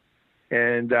distractions.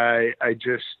 And I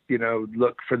just,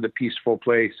 look for the peaceful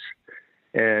place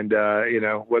And,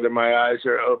 whether my eyes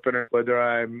are open or whether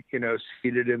I'm,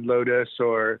 seated in lotus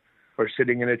or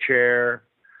sitting in a chair,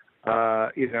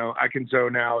 I can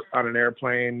zone out on an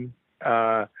airplane.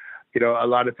 A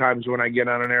lot of times when I get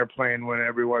on an airplane, when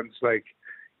everyone's like,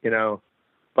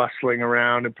 bustling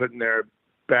around and putting their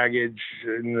baggage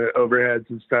in the overheads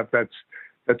and stuff, that's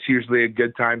usually a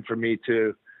good time for me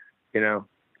to,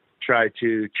 try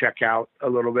to check out a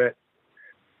little bit.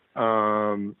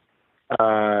 And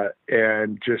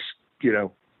just,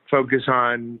 focus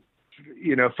on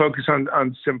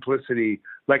simplicity,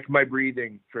 like my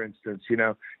breathing, for instance.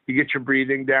 You get your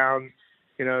breathing down,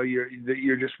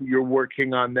 you're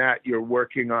working on that. You're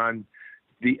working on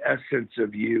the essence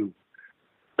of you.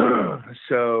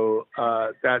 So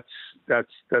that's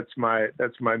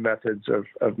my methods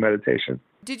of meditation.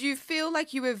 Did you feel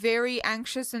like you were very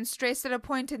anxious and stressed at a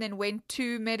point and then went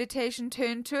to meditation,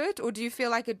 turned to it? Or do you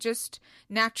feel like it just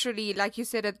naturally, like you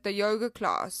said at the yoga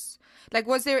class, like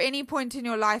was there any point in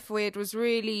your life where it was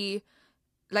really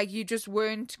like you just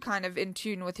weren't kind of in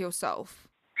tune with yourself?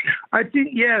 I think,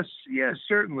 yes,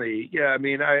 certainly. Yeah. I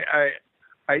mean, I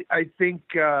think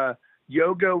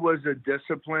yoga was a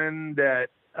discipline that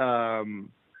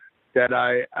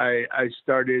I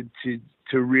started to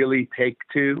really take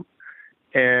to.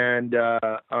 And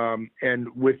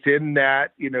within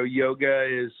that, yoga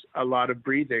is a lot of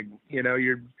breathing.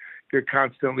 You're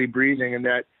constantly breathing, and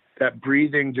that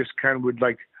breathing just kind of would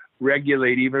like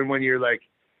regulate, even when you're like,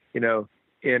 in a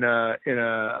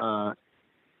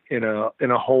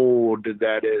hold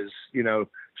that is,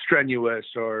 strenuous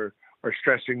or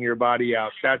stressing your body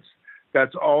out.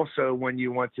 That's also when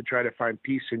you want to try to find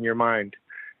peace in your mind.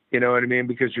 You know what I mean?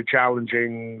 Because you're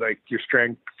challenging like your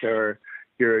strength or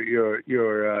your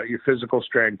physical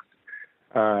strength.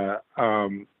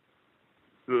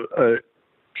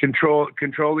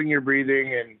 Controlling your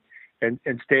breathing and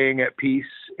staying at peace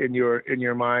in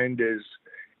your mind is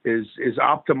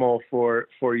optimal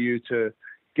for you to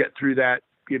get through that,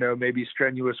 maybe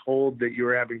strenuous hold that you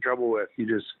were having trouble with. You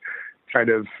just kind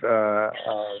of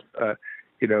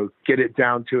get it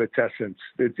down to its essence.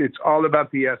 It's all about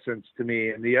the essence to me,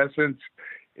 and the essence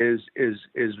is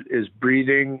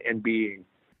breathing and being.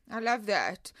 I love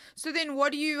that. So then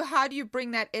how do you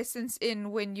bring that essence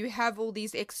in when you have all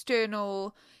these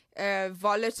external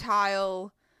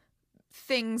volatile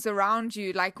things around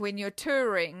you? Like when you're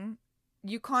touring,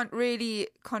 you can't really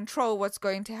control what's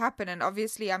going to happen. And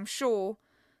obviously, I'm sure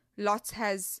lots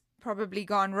has probably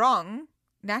gone wrong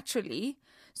naturally.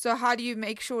 So how do you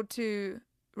make sure to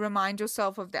remind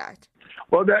yourself of that?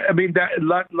 Well,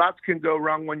 lots can go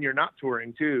wrong when you're not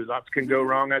touring too. Lots can go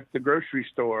wrong at the grocery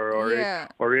store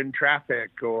or in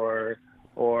traffic or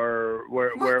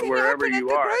wherever you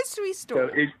are. Grocery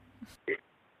store. So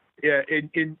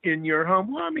in your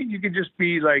home. Well, I mean, you could just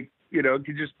be like, it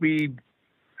could just be,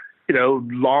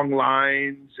 long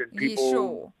lines and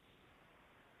people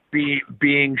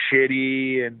being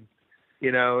shitty and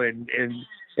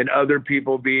and other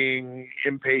people being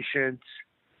impatient.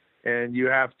 And you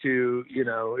have to,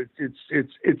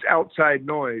 it's outside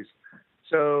noise.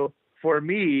 So for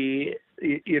me,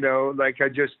 like I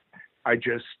just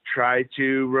try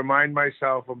to remind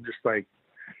myself. I'm just like,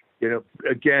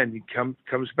 again, it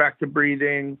comes back to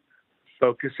breathing,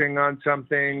 focusing on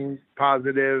something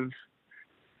positive,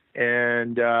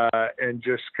 and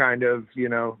just kind of,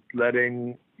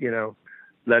 letting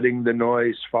the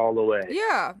noise fall away.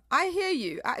 Yeah, I hear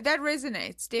you. That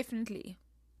resonates definitely.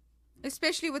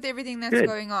 Especially with everything that's good.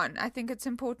 Going on. I think it's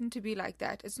important to be like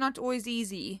that. It's not always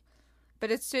easy, but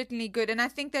it's certainly good. And I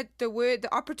think that the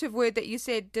operative word that you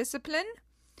said, discipline,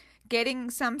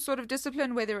 getting some sort of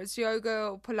discipline, whether it's yoga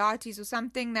or Pilates or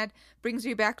something that brings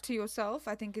you back to yourself,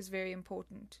 I think is very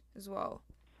important as well.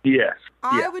 Yes.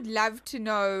 I would love to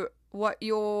know what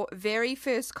your very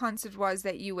first concert was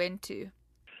that you went to.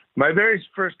 My very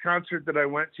first concert that I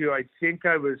went to, I think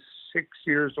I was 6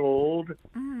 years old.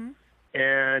 Mm-hmm.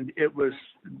 And it was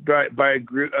by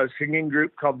a singing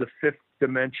group called The Fifth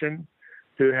Dimension,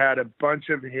 who had a bunch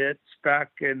of hits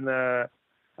back in the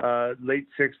late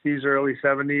 60s, early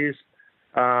 70s.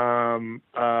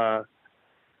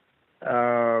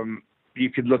 You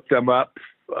could look them up.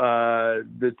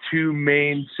 The two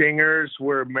main singers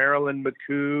were Marilyn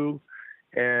McCoo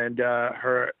and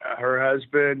her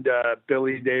husband,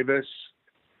 Billy Davis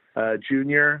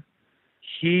Jr.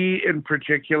 He in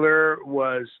particular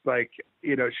was like,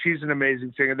 she's an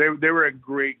amazing singer. They were a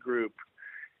great group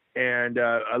and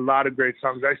a lot of great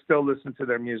songs. I still listen to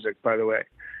their music, by the way.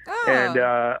 Oh.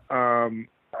 And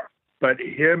but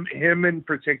him in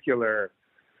particular,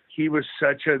 he was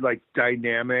such a like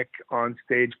dynamic on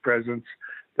stage presence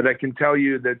that I can tell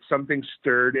you that something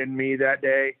stirred in me that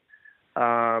day.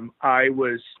 I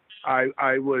was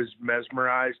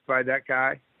mesmerized by that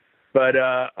guy, but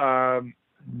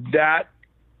that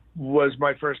was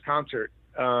my first concert.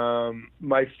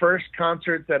 My first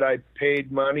concert that I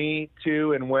paid money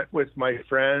to and went with my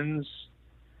friends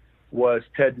was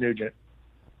Ted Nugent.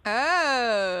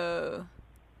 Oh.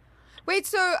 Wait,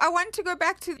 so I want to go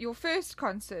back to your first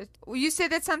concert. You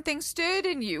said that something stirred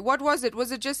in you. What was it?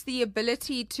 Was it just the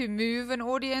ability to move an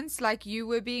audience like you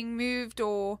were being moved,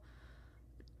 or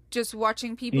just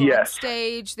watching people on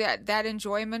stage, that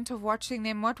enjoyment of watching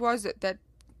them? What was it that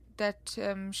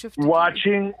shifted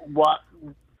watching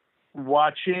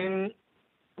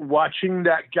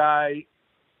that guy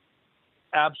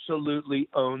absolutely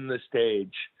own the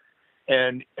stage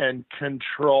and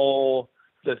control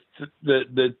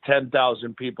the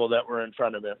 10,000 people that were in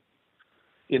front of him.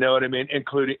 You know what I mean?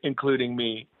 Including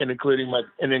me and including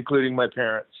my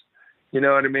parents. You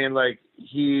know what I mean? Like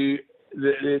the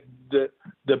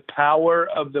power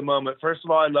of the moment. First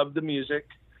of all, I loved the music.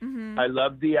 Mm-hmm. I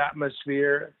loved the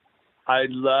atmosphere. I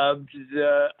loved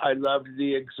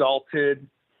the exalted.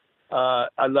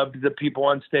 I loved the people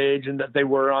on stage and that they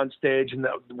were on stage and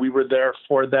that we were there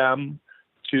for them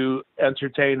to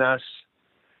entertain us.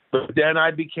 But then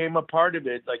I became a part of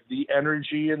it. Like the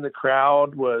energy in the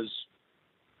crowd was,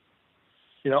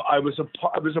 I was a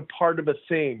part of a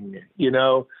thing,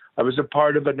 I was a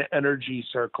part of an energy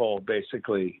circle,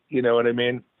 basically. You know what I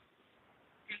mean?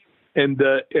 And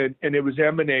it was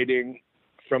emanating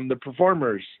from the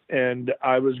performers, and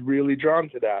I was really drawn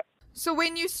to that. So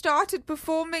when you started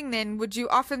performing then, would you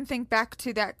often think back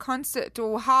to that concert,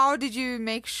 or how did you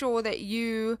make sure that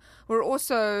you were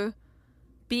also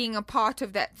being a part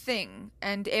of that thing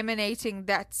and emanating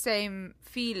that same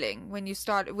feeling when you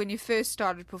first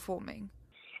started performing?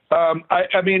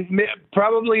 I mean,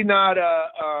 probably not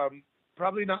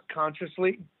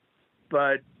consciously,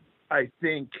 but I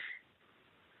think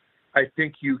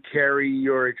you carry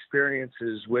your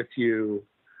experiences with you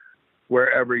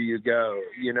wherever you go.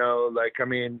 I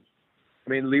mean,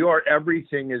 Lior,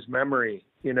 everything is memory.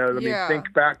 I mean,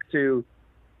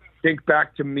 think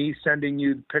back to me sending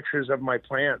you pictures of my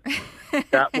plants.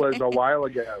 That was a while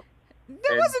ago.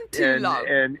 That wasn't too long.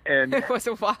 And it was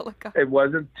a while ago. It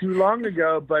wasn't too long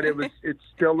ago, but it's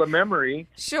still a memory.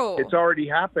 Sure. It's already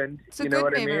happened. It's a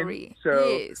good memory. I mean? So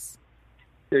yes.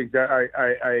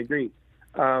 I agree.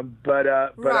 But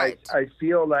right. I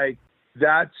feel like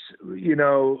that's,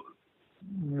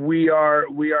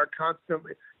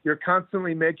 you're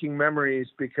constantly making memories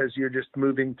because you're just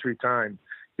moving through time.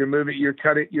 You're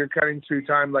cutting through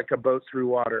time like a boat through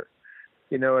water.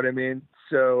 You know what I mean?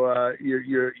 So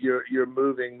you're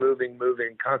moving,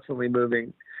 constantly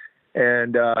moving,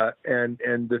 and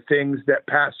the things that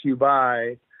pass you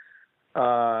by,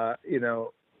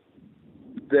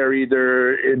 they're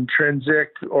either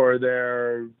intrinsic or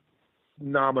they're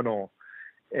nominal,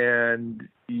 and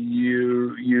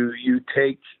you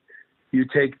take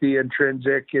the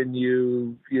intrinsic and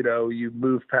you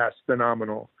move past the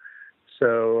nominal.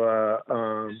 So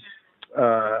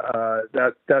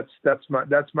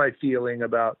that's my feeling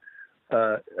about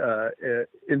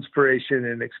inspiration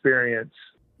and experience.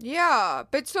 Yeah,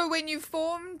 but so when you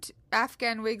formed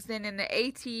Afghan Wigs then in the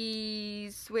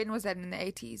 80s, when was that in the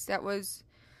 80s? That was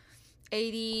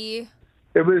 80.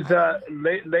 It was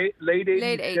late 80s. Late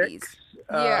 80s.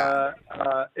 Yeah.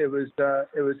 It was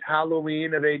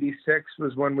Halloween of 86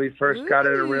 was when we first got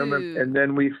in a room, and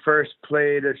then we first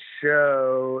played a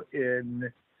show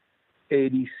in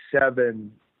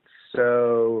 87.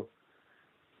 So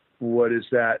what is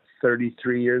that?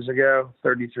 33 years ago,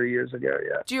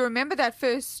 yeah. Do you remember that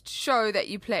first show that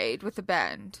you played with the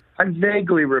band? I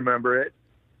vaguely remember it.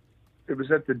 It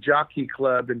was at the Jockey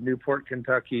Club in Newport,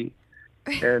 Kentucky,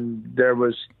 and there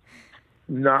was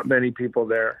not many people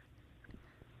there.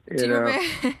 Do you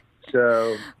remember?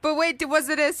 So. But wait, was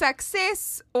it a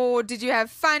success, or did you have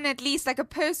fun, at least like a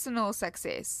personal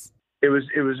success? It was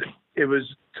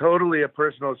totally a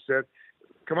personal success.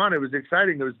 Come on, it was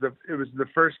exciting. It was the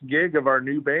first gig of our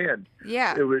new band.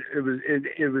 Yeah. It was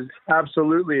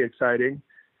absolutely exciting,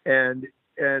 and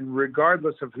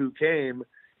regardless of who came,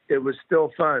 it was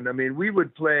still fun. I mean, we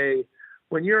would play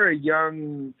when you're a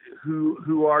young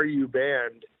Who Are You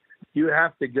band. You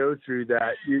have to go through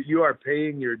that. You are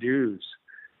paying your dues.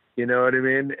 You know what I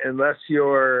mean? Unless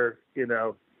you're,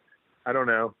 I don't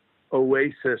know,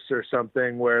 Oasis or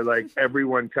something where like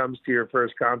everyone comes to your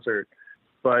first concert.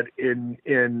 But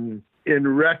in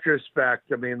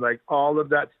retrospect, I mean, like all of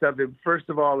that stuff. First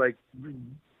of all, like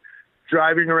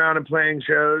driving around and playing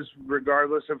shows,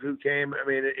 regardless of who came. I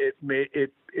mean,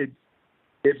 it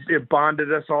it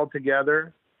bonded us all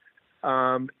together.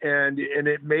 And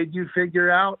it made you figure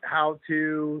out how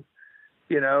to,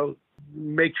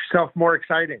 make yourself more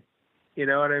exciting. You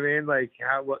know what I mean? Like,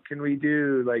 what can we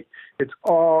do? Like, it's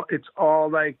all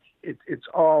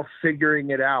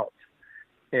figuring it out.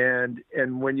 And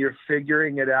when you're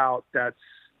figuring it out, that's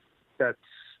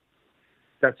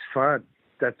fun.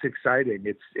 That's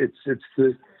exciting. It's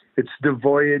the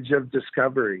voyage of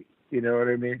discovery. You know what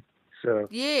I mean? So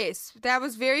yes, that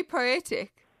was very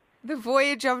poetic. The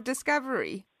voyage of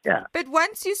discovery. Yeah. But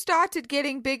once you started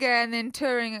getting bigger and then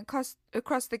touring across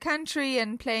the country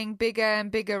and playing bigger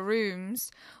and bigger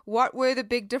rooms, what were the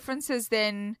big differences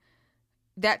then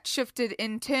that shifted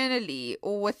internally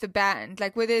or with the band?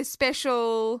 Like, were there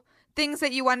special things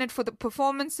that you wanted for the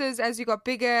performances as you got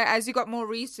bigger, as you got more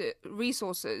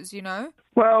resources,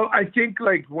 Well, I think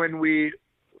like when we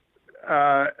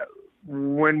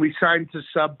signed to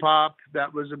Sub Pop,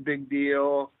 that was a big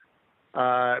deal.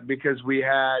 Because we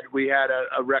had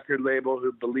a record label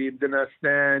who believed in us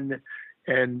then,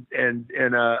 and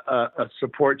a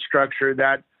support structure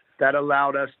that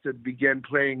allowed us to begin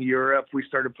playing Europe. We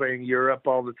started playing Europe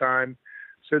all the time,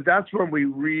 so that's when we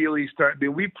really started.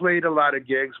 We played a lot of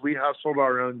gigs. We hustled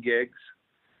our own gigs,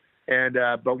 and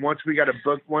but once we got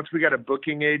a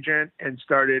booking agent and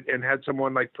started and had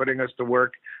someone like putting us to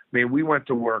work. I mean, we went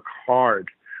to work hard.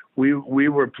 We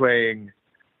were playing,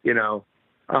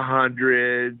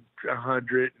 100,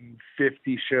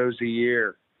 150 shows a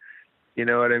year. You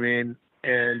know what I mean?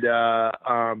 And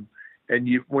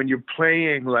when you're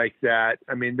playing like that,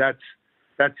 I mean, that's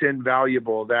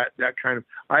invaluable. That kind of,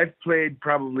 I've played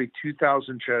probably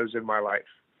 2,000 shows in my life.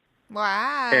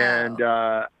 Wow. And,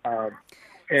 a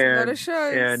lot of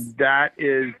shows. And that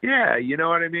is, yeah, you know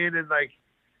what I mean? And like,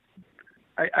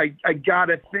 I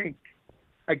gotta think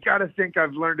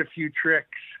I've learned a few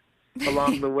tricks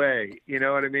along the way. You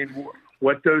know what I mean?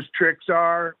 What those tricks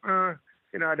are, I'd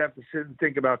have to sit and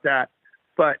think about that.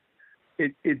 But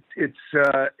it's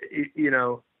the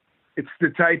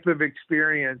type of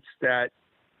experience that,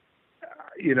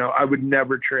 I would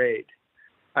never trade.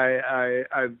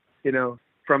 I've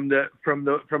from the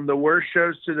worst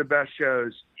shows to the best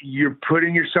shows, you're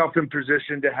putting yourself in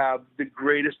position to have the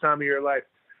greatest time of your life.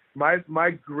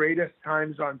 My greatest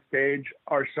times on stage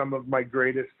are some of my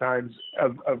greatest times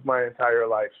of my entire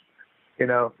life.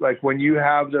 Like when you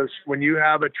have a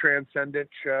transcendent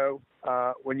show,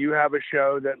 when you have a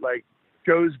show that like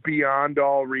goes beyond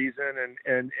all reason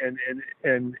and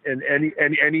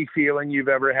any feeling you've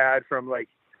ever had from like,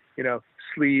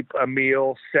 sleep, a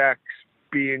meal, sex,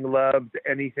 being loved,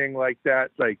 anything like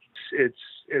that. Like it's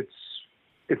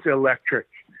electric.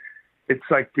 It's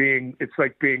like being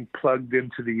plugged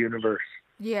into the universe.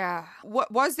 Yeah.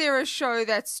 What was there a show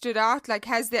that stood out? Like,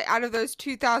 out of those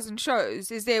 2,000 shows,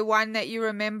 is there one that you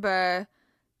remember,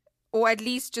 or at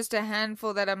least just a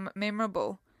handful that are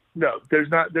memorable? No, there's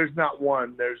not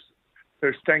one. There's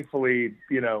thankfully,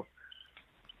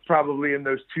 probably in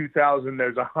those 2,000,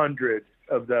 there's 100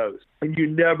 of those, and you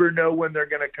never know when they're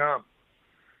going to come.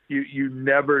 You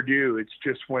never do. It's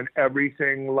just when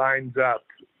everything lines up,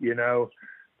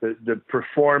 the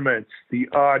performance, the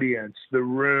audience, the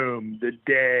room, the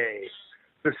day,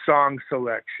 the song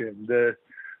selection, the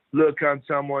look on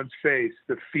someone's face,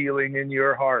 the feeling in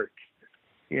your heart.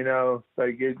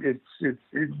 Like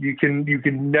you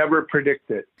can never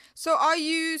predict it. So are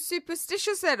you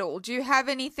superstitious at all? Do you have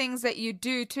any things that you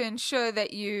do to ensure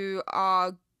that you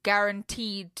are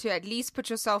guaranteed to at least put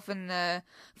yourself in the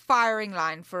firing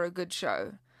line for a good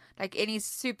show? Like any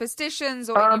superstitions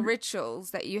or any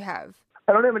rituals that you have?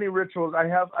 I don't have any rituals. I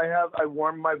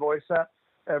warm my voice up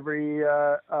every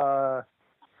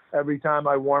time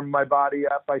I warm my body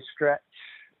up. I stretch.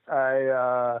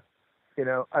 I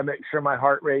make sure my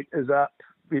heart rate is up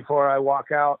before I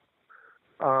walk out.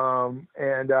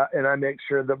 And I make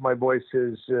sure that my voice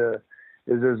is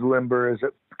as limber as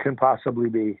it can possibly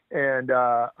be. And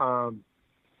I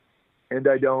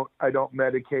don't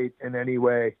medicate in any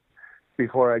way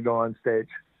before I go on stage.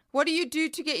 What do you do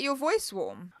to get your voice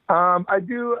warm? I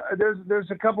do.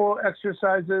 There's a couple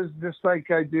exercises, just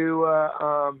like I do.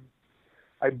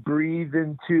 I breathe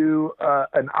into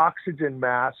an oxygen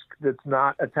mask that's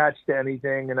not attached to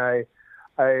anything, and I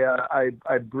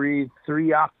breathe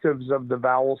 3 octaves of the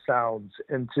vowel sounds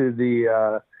into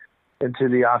the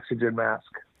oxygen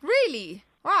mask. Really?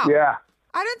 Wow. Yeah.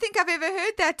 I don't think I've ever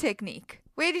heard that technique.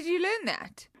 Where did you learn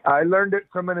that? I learned it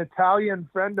from an Italian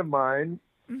friend of mine.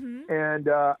 Mm-hmm. And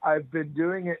I've been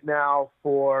doing it now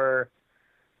for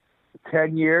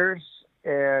 10 years,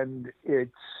 and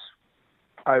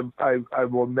I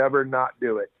will never not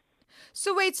do it.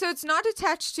 So wait, so it's not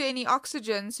attached to any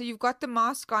oxygen. So you've got the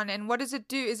mask on, and what does it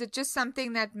do? Is it just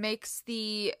something that makes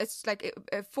it's like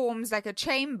it forms like a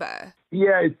chamber?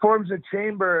 Yeah, it forms a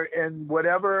chamber, and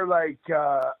whatever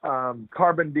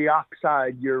carbon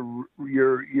dioxide you're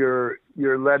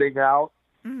letting out,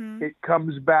 Mm-hmm. it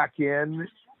comes back in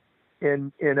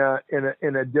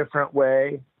a different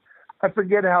way. I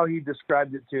forget how he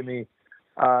described it to me.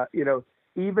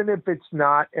 Even if it's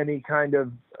not any kind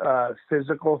of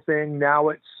physical thing, now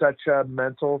it's such a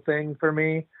mental thing for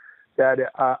me that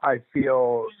I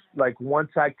feel like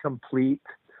once I complete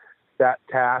that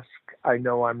task, I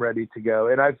know I'm ready to go.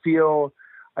 And I feel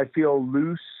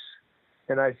loose,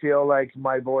 and I feel like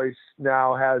my voice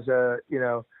now has a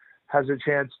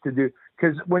chance to do,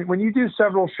 because when you do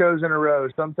several shows in a row,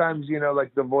 sometimes,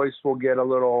 like the voice will get a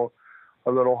little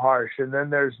harsh. And then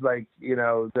there's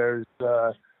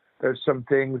there's some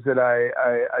things that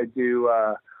I do,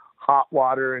 hot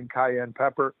water and cayenne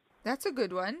pepper. That's a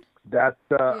good one. That's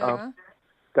a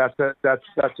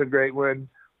great one,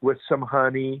 with some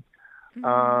honey.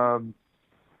 Mm-hmm.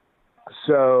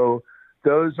 So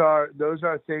those are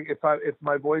things. If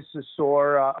my voice is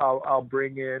sore, I'll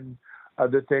bring in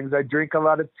other things. I drink a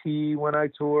lot of tea when I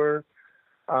tour.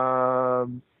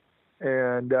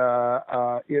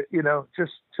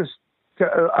 Just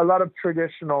a lot of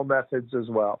traditional methods as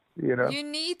well, You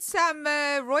need some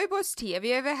rooibos tea. Have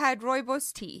you ever had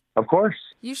rooibos tea? Of course.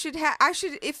 You should have. I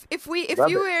should. If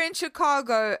you were in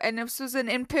Chicago and this was an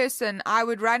in-person, I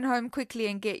would run home quickly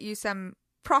and get you some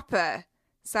proper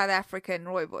South African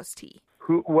rooibos tea.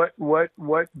 What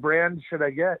brand should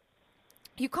I get?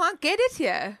 You can't get it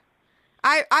here.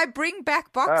 I bring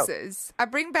back boxes. I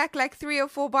bring back like 3 or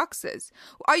 4 boxes.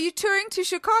 Are you touring to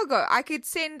Chicago?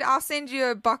 I'll send you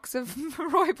a box of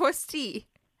rooibos tea.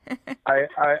 I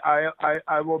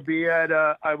will be at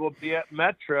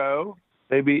Metro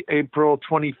maybe April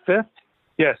 25th.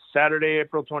 Yes, Saturday,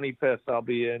 April 25th. I'll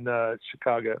be in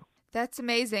Chicago. That's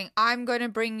amazing. I'm going to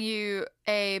bring you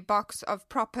a box of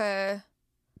proper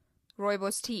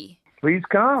rooibos tea. Please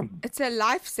come. It's a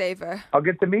lifesaver. I'll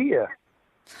get to meet you.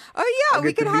 Oh yeah,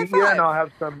 we can high five. And I'll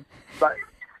have some.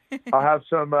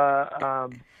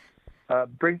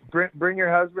 Bring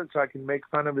your husband so I can make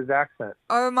fun of his accent.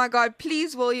 Oh my God,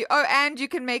 please will you? Oh, and you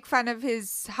can make fun of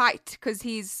his height because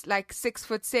he's like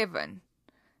 6'7".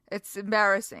 It's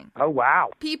embarrassing. Oh wow!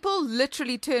 People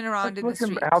literally turn around in the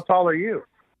street. How tall are you?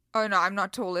 Oh no, I'm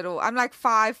not tall at all. I'm like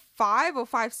 5'5" or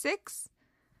 5'6".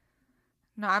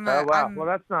 No, I'm a. Oh wow! I'm, well,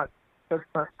 that's not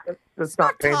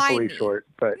painfully tiny. Short,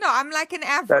 but no, I'm like an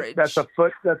average. That's a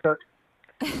foot. That's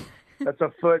a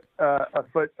foot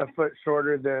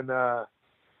shorter than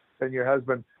your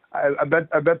husband. I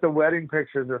bet the wedding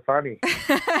pictures are funny.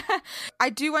 I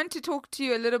do want to talk to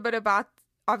you a little bit about.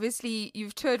 Obviously,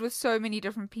 you've toured with so many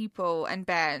different people and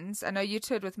bands. I know you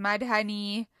toured with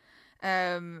Mudhoney,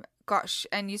 and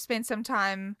you spent some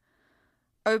time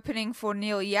opening for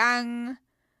Neil Young.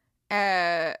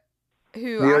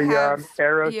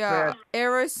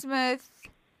 Aerosmith.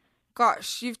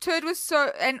 Gosh, you've toured with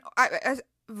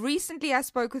recently I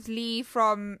spoke with Lee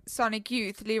from Sonic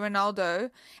Youth, Lee Ronaldo,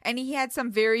 and he had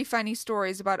some very funny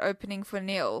stories about opening for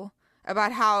Neil,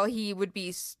 about how he would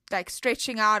be like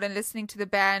stretching out and listening to the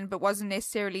band, but wasn't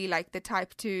necessarily like the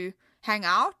type to hang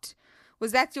out.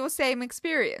 Was that your same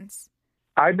experience?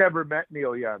 I never met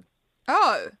Neil Young.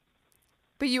 Oh,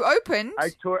 but you opened.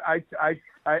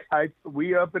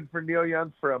 We opened for Neil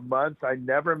Young for a month. I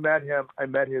never met him. I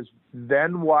met his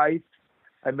then wife.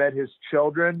 I met his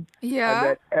children. Yeah. I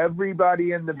met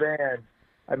everybody in the band.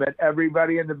 I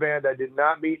did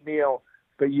not meet Neil,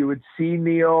 but you would see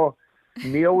Neil.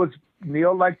 Neil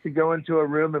liked to go into a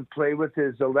room and play with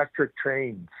his electric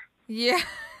trains. Yeah.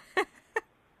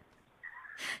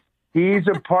 He's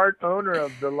a part owner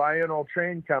of the Lionel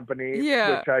Train Company,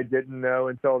 which I didn't know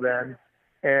until then.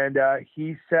 And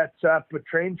he sets up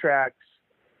train tracks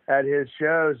at his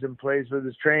shows and plays with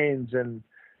his trains. And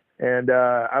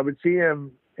I would see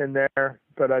him in there,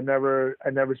 but I never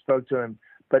spoke to him.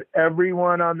 But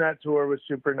everyone on that tour was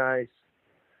super nice.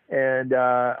 And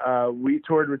we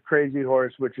toured with Crazy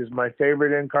Horse, which is my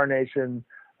favorite incarnation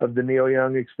of the Neil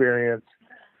Young experience.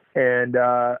 And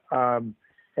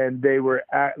they were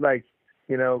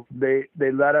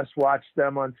they let us watch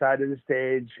them on side of the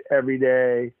stage every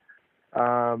day.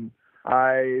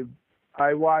 I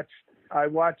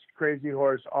watched Crazy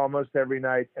Horse almost every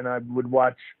night, and I would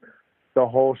watch the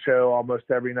whole show almost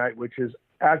every night, which is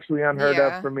actually unheard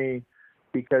of for me,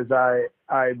 because I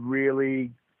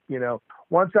really,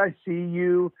 once I see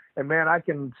you, and man, I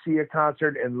can see a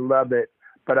concert and love it,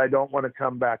 but I don't want to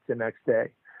come back the next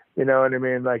day. You know what I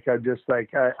mean? Like I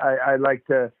like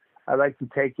I like to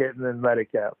take it and then let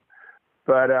it go.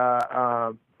 But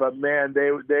man,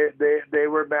 they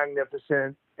were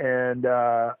magnificent, and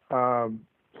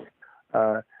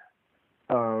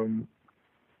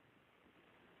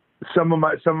some of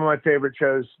my favorite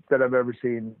shows that I've ever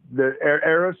seen. The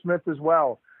Aerosmith as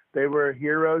well. They were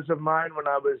heroes of mine when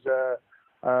I was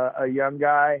a young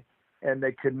guy, and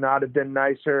they could not have been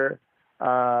nicer.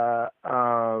 I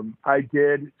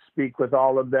did speak with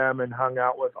all of them and hung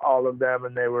out with all of them,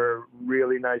 and they were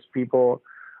really nice people.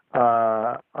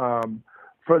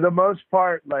 For the most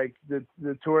part, like the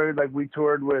tour, like we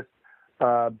toured with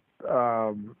Built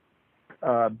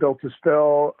to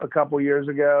Spill a couple years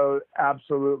ago.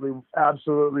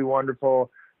 Absolutely wonderful.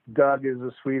 Doug is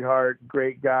a sweetheart,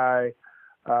 great guy.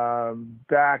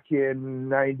 Back in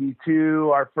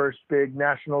 '92, our first big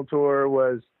national tour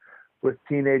was with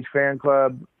Teenage Fan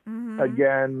Club. Mm-hmm.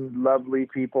 Again, lovely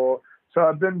people. So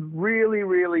I've been really,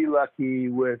 really lucky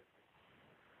with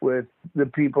the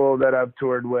people that I've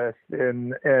toured with.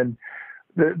 And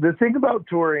the thing about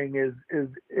touring is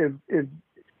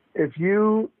if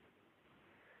you,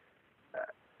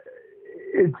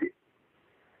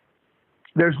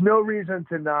 there's no reason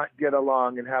to not get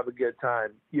along and have a good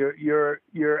time. You're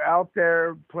out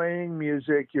there playing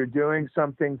music. You're doing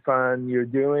something fun. You're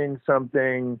doing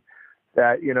something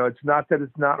that, you know, it's not that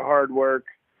it's not hard work,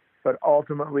 but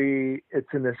ultimately it's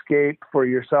an escape for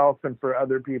yourself and for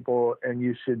other people, and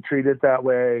you should treat it that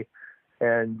way.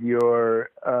 And the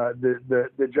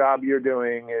job you're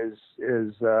doing is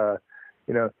you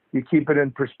know, you keep it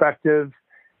in perspective,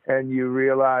 and you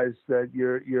realize that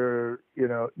you're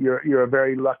a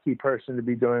very lucky person to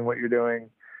be doing what you're doing,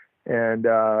 and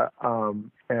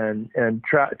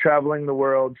traveling the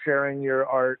world, sharing your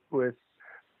art with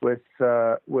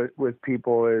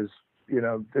people is, you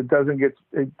know, it doesn't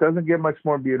get much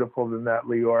more beautiful than that,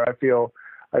 Lior. I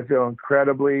feel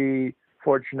incredibly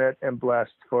fortunate and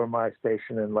blessed for my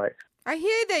station in life. I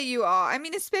hear that you are. I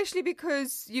mean, especially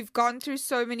because you've gone through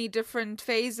so many different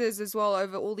phases as well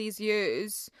over all these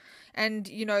years. And,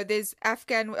 you know, there's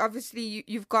Afghan, obviously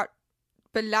you've got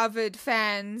beloved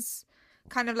fans,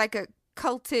 kind of like a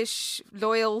cultish,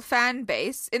 loyal fan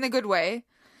base in a good way,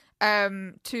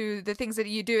 to the things that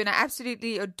you do. And I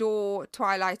absolutely adore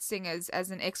Twilight Singers as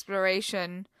an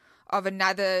exploration of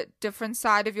another different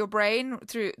side of your brain,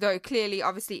 through, though clearly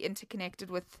obviously interconnected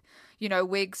with, you know,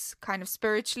 Wigs kind of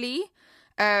spiritually.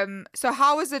 So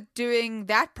how was it doing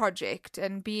that project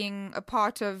and being a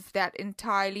part of that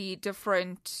entirely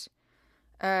different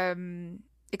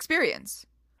experience?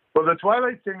 Well, the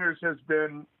Twilight Singers has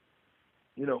been,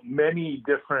 you know, many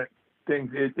different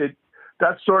things.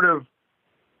 That's sort of,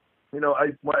 you know,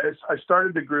 I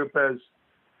started the group as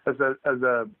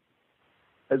a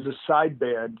side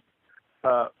band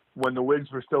when the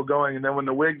Wigs were still going, and then when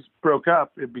the Wigs broke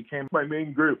up, it became my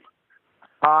main group.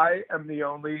 I am the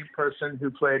only person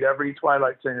who played every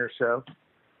Twilight Singer show,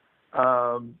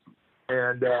 and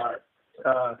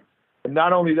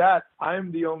not only that,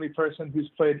 I'm the only person who's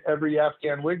played every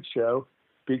Afghan Wigs show,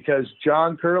 because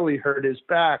John Curley hurt his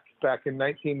back in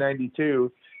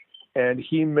 1992. And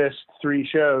he missed 3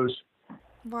 shows.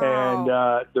 Wow. And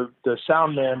the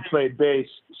sound man played bass.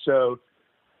 So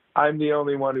I'm the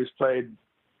only one who's played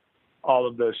all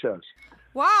of those shows.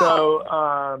 Wow.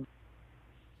 So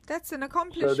that's an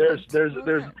accomplishment. So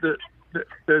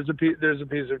there's a piece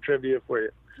of trivia for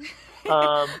you.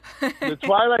 The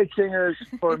Twilight Singers,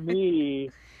 for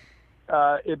me,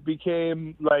 it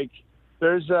became like,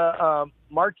 there's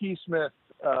Marquis Smith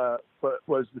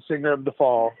was the singer of The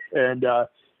Fall, and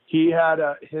he had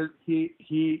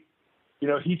he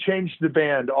changed the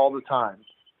band all the time,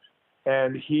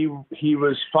 and he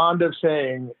was fond of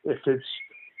saying, if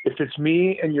it's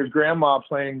me and your grandma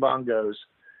playing bongos,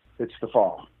 it's The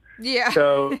Fall. Yeah.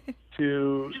 So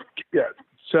to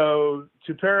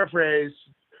paraphrase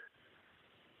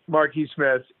Marquis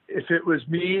Smith, if it was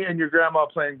me and your grandma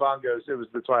playing bongos, it was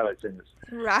the Twilight Singers.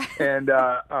 Right. And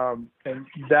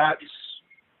that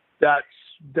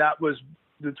was,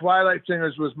 the Twilight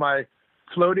Singers was my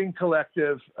floating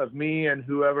collective of me and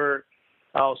whoever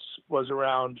else was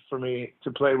around for me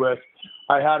to play with.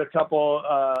 I had a couple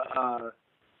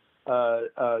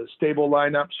stable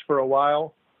lineups for a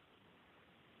while,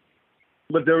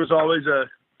 but there was always a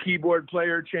keyboard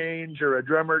player change or a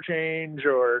drummer change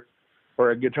or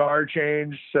a guitar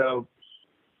change. So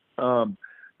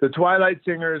the Twilight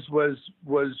Singers was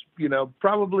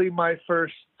probably my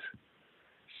first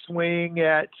swing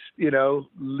at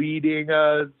leading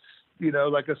a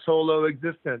like a solo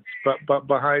existence, but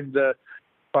behind the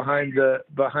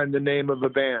name of a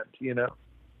band.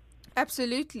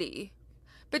 Absolutely.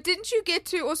 But didn't you get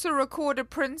to also record a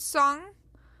Prince song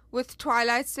with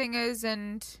Twilight Singers,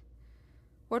 and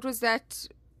what was that?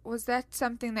 Was that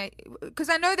something that... Because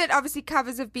I know that obviously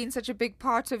covers have been such a big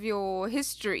part of your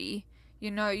history. You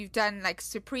know, you've done like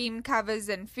Supreme covers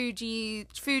and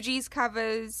Fugees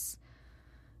covers.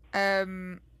 I've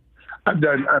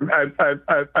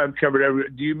covered every.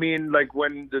 Do you mean like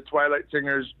when the Twilight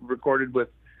Singers recorded with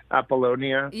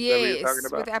Apollonia? Yes,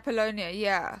 with Apollonia.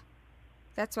 Yeah,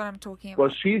 that's what I'm talking about.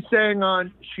 Well, she sang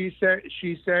on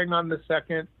the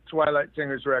second Twilight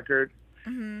Singers record,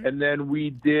 and then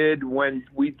we did when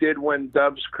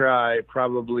Doves Cry,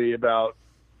 probably about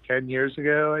 10 years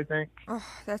ago, I think. Oh,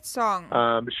 that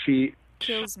song. She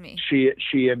kills me.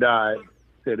 She and I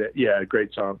did it. Yeah,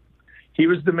 great song. He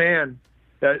was the man.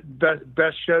 That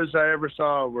best shows I ever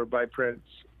saw were by Prince.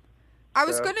 I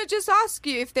was going to just ask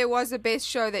you if there was a best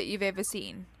show that you've ever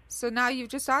seen. So now you've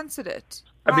just answered it.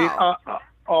 Wow. I mean,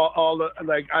 all the,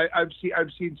 like I've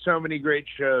seen so many great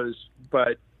shows,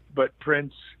 but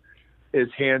Prince is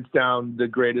hands down the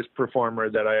greatest performer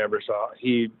that I ever saw.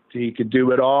 He could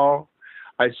do it all.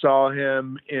 I saw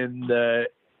him in the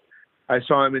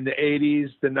 80s,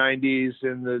 the 90s,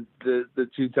 and the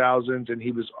 2000s, and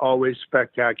he was always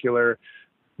spectacular.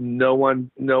 No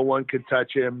one could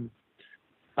touch him.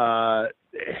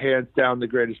 Hands down the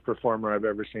greatest performer I've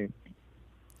ever seen.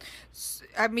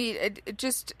 I mean,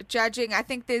 just judging, I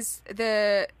think there's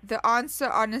the answer,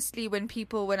 honestly, when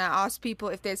I ask people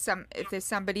if there's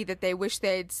somebody that they wish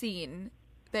they had seen,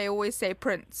 they always say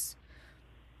Prince.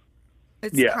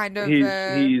 It's kind of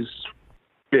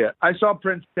I saw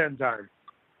Prince 10 times.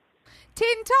 10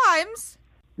 times?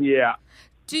 Yeah.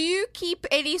 Do you keep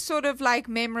any sort of like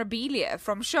memorabilia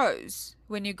from shows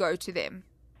when you go to them?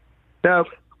 Nope.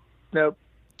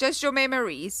 Just your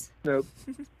memories? Nope.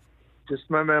 Just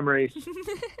my memories.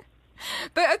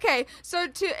 But okay, so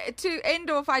to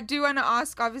end off, I do want to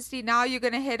ask, obviously now you're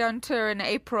going to head on tour in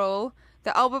April.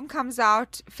 The album comes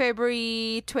out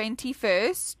February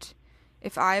 21st,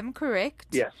 if I am correct.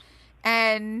 Yes.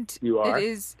 And you are. It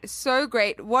is so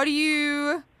great.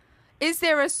 Is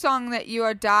there a song that you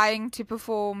are dying to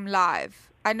perform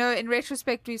live? I know in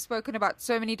retrospect we've spoken about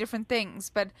so many different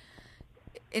things, but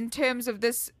in terms of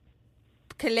this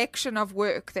collection of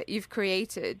work that you've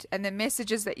created and the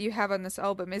messages that you have on this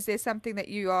album, is there something that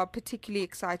you are particularly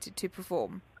excited to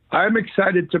perform? I'm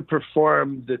excited to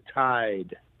perform The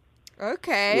Tide.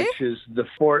 Okay. Which is the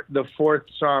fourth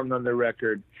song on the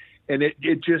record. And it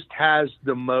just has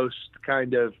the most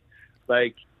kind of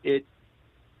like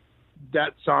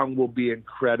that song will be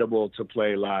incredible to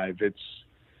play live.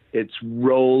 It's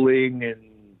rolling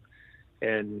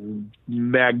and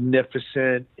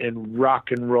magnificent and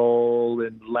rock and roll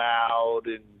and loud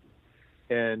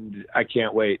and I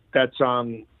can't wait. That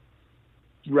song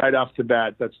right off the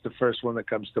bat, that's the first one that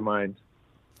comes to mind.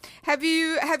 Have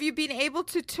you been able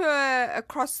to tour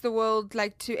across the world,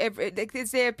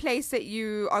 is there a place that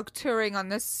you are touring on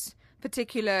this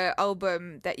particular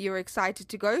album that you're excited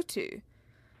to go to?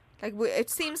 Like, it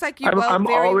seems like you're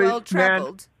very well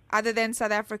traveled, other than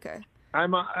South Africa.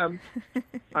 I'm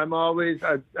always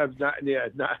I've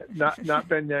not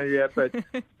been there yet,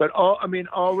 but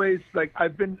always like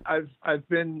I've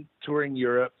been touring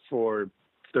Europe for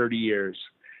 30 years,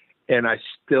 and I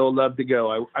still love to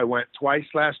go. I went twice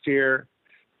last year,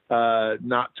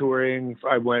 not touring.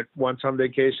 I went once on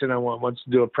vacation. I went once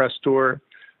to do a press tour,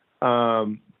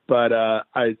 but I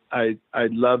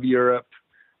love Europe.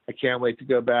 I can't wait to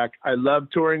go back. I love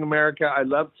touring America. I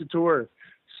love to tour.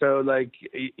 So, like,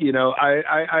 you know,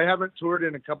 I haven't toured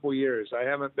in a couple years. I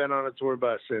haven't been on a tour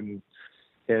bus in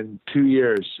 2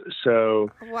 years. So,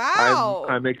 wow,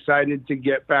 I'm excited to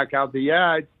get back out there.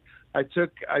 Yeah, I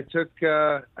took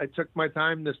my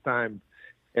time this time,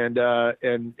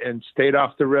 and stayed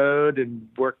off the road and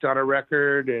worked on a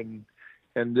record, and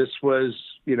this was,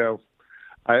 you know,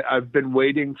 I've been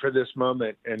waiting for this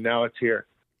moment, and now it's here.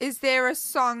 Is there a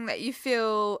song that you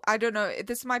feel, I don't know,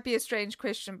 this might be a strange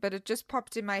question, but it just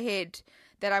popped in my head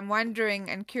that I'm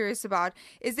wondering and curious about.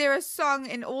 Is there a song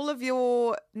in all of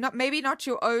your, maybe not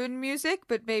your own music,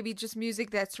 but maybe just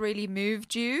music that's really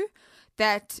moved you,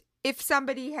 that if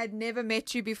somebody had never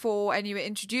met you before and you were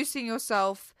introducing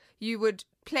yourself, you would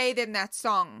play them that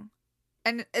song?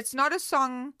 And it's not a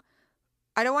song,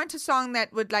 I don't want a song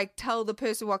that would like tell the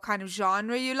person what kind of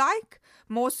genre you like,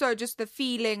 more so just the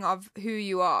feeling of who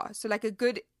you are. So like a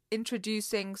good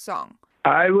introducing song.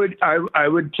 I would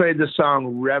play the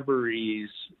song Reveries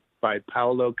by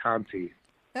Paolo Conte.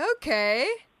 Okay.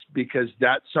 Because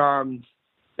that song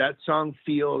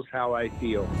feels how I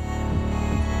feel.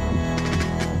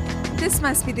 This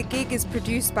Must Be the Gig is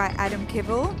produced by Adam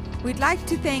Kivel. We'd like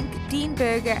to thank Dean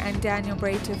Berger and Daniel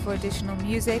Brater for additional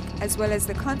music, as well as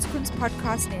the Consequence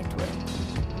Podcast Network.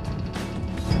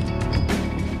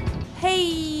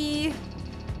 Hey!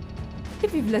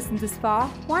 If you've listened this far,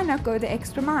 why not go the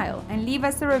extra mile and leave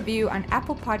us a review on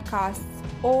Apple Podcasts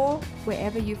or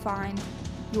wherever you find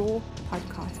your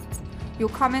podcasts. Your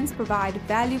comments provide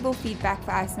valuable feedback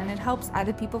for us, and it helps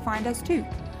other people find us too.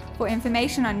 For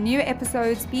information on new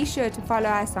episodes, be sure to follow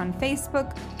us on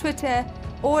Facebook, Twitter,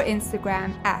 or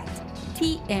Instagram at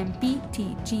TMBTGPod,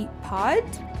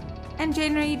 and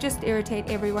generally just irritate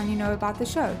everyone you know about the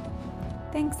show.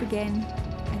 Thanks again,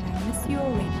 and I miss you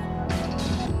already.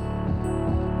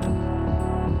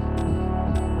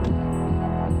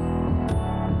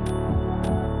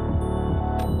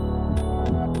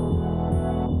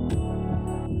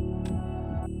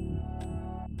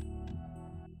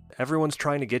 Everyone's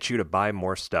trying to get you to buy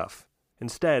more stuff.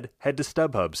 Instead, head to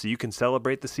StubHub so you can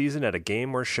celebrate the season at a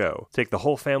game or show. Take the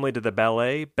whole family to the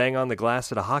ballet, bang on the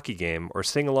glass at a hockey game, or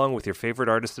sing along with your favorite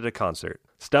artist at a concert.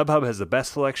 StubHub has the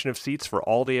best selection of seats for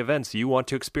all the events you want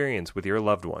to experience with your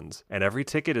loved ones, and every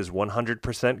ticket is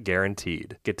 100%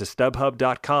 guaranteed. Get to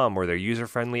StubHub.com or their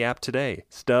user-friendly app today.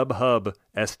 StubHub,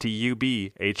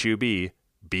 STUBHUB,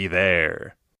 be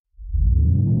there.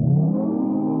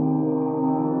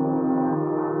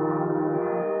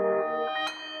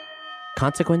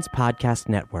 Consequence Podcast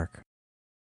Network.